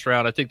the first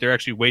round. I think they're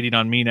actually waiting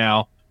on me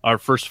now. Our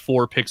first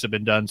 4 picks have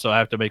been done, so I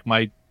have to make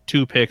my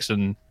 2 picks,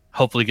 and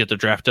hopefully get the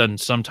draft done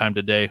sometime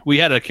today. We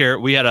had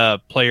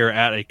a player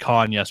at a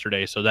con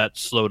yesterday, so that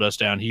slowed us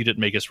down. He didn't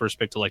make his first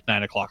pick till like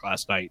 9:00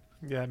 last night.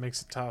 Yeah, it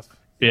makes it tough.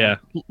 Yeah,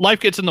 life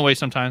gets in the way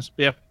sometimes.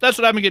 Yeah, that's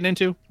what I've been getting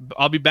into.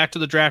 I'll be back to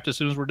the draft as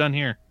soon as we're done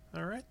here.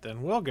 All right,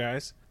 then. Well,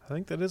 guys, I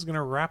think that is going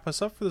to wrap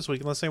us up for this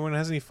week, unless anyone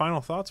has any final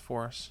thoughts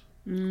for us.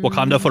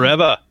 Wakanda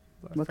forever.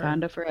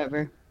 Wakanda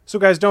forever. So,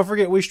 guys, don't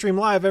forget, we stream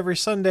live every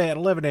Sunday at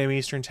 11 a.m.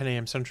 Eastern, 10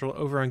 a.m. Central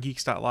over on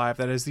Geeks.live.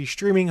 That is the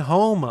streaming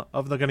home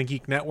of the Gonna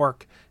Geek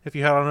Network. If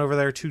you head on over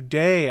there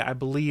today, I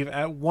believe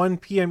at 1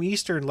 p.m.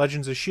 Eastern,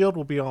 Legends of S.H.I.E.L.D.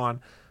 will be on.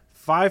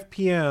 5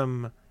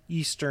 p.m.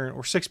 Eastern,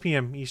 or 6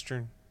 p.m.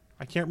 Eastern.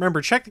 I can't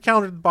remember. Check the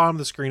calendar at the bottom of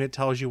the screen. It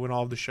tells you when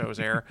all of the shows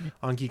air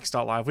on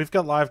Geeks.live. We've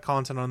got live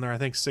content on there, I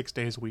think, 6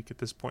 days a week at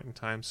this point in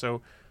time.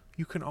 So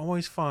you can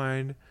always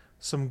find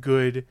some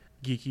good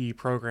geeky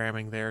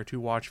programming there to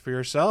watch for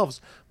yourselves.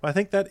 But I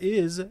think that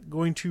is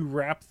going to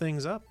wrap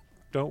things up.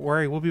 Don't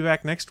worry. We'll be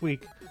back next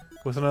week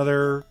with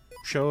another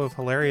show of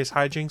hilarious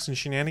hijinks and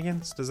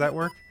shenanigans. Does that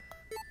work?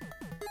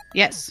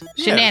 Yes.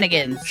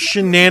 Shenanigans. Yeah.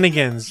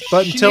 Shenanigans.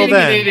 But until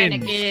then,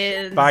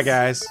 Shenanigans. bye,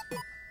 guys.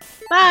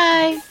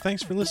 Bye.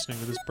 Thanks for listening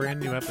to this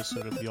brand new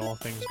episode of the All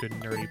Things Good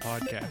and Nerdy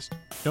podcast.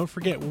 Don't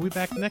forget, we'll be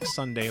back next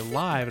Sunday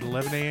live at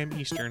 11 a.m.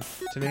 Eastern,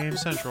 10 a.m.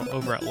 Central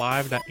over at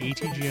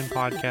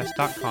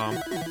live.atgnpodcast.com,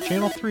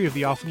 channel 3 of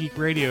the Alpha Geek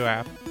Radio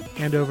app,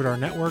 and over at our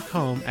network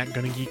home at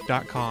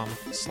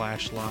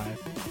gonnageek.com/live.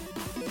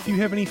 If you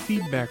have any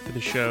feedback for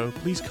the show,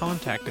 please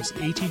contact us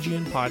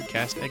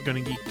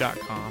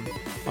atgnpodcast@gonnageek.com,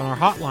 on our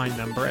hotline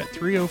number at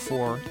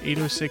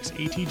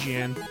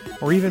 304-806-ATGN,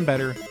 or even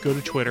better, go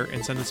to Twitter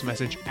and send us a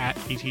message at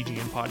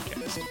ATGN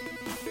Podcast.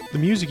 The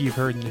music you've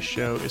heard in this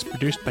show is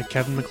produced by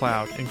Kevin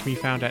MacLeod and can be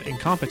found at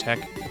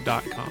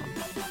incompetech.com.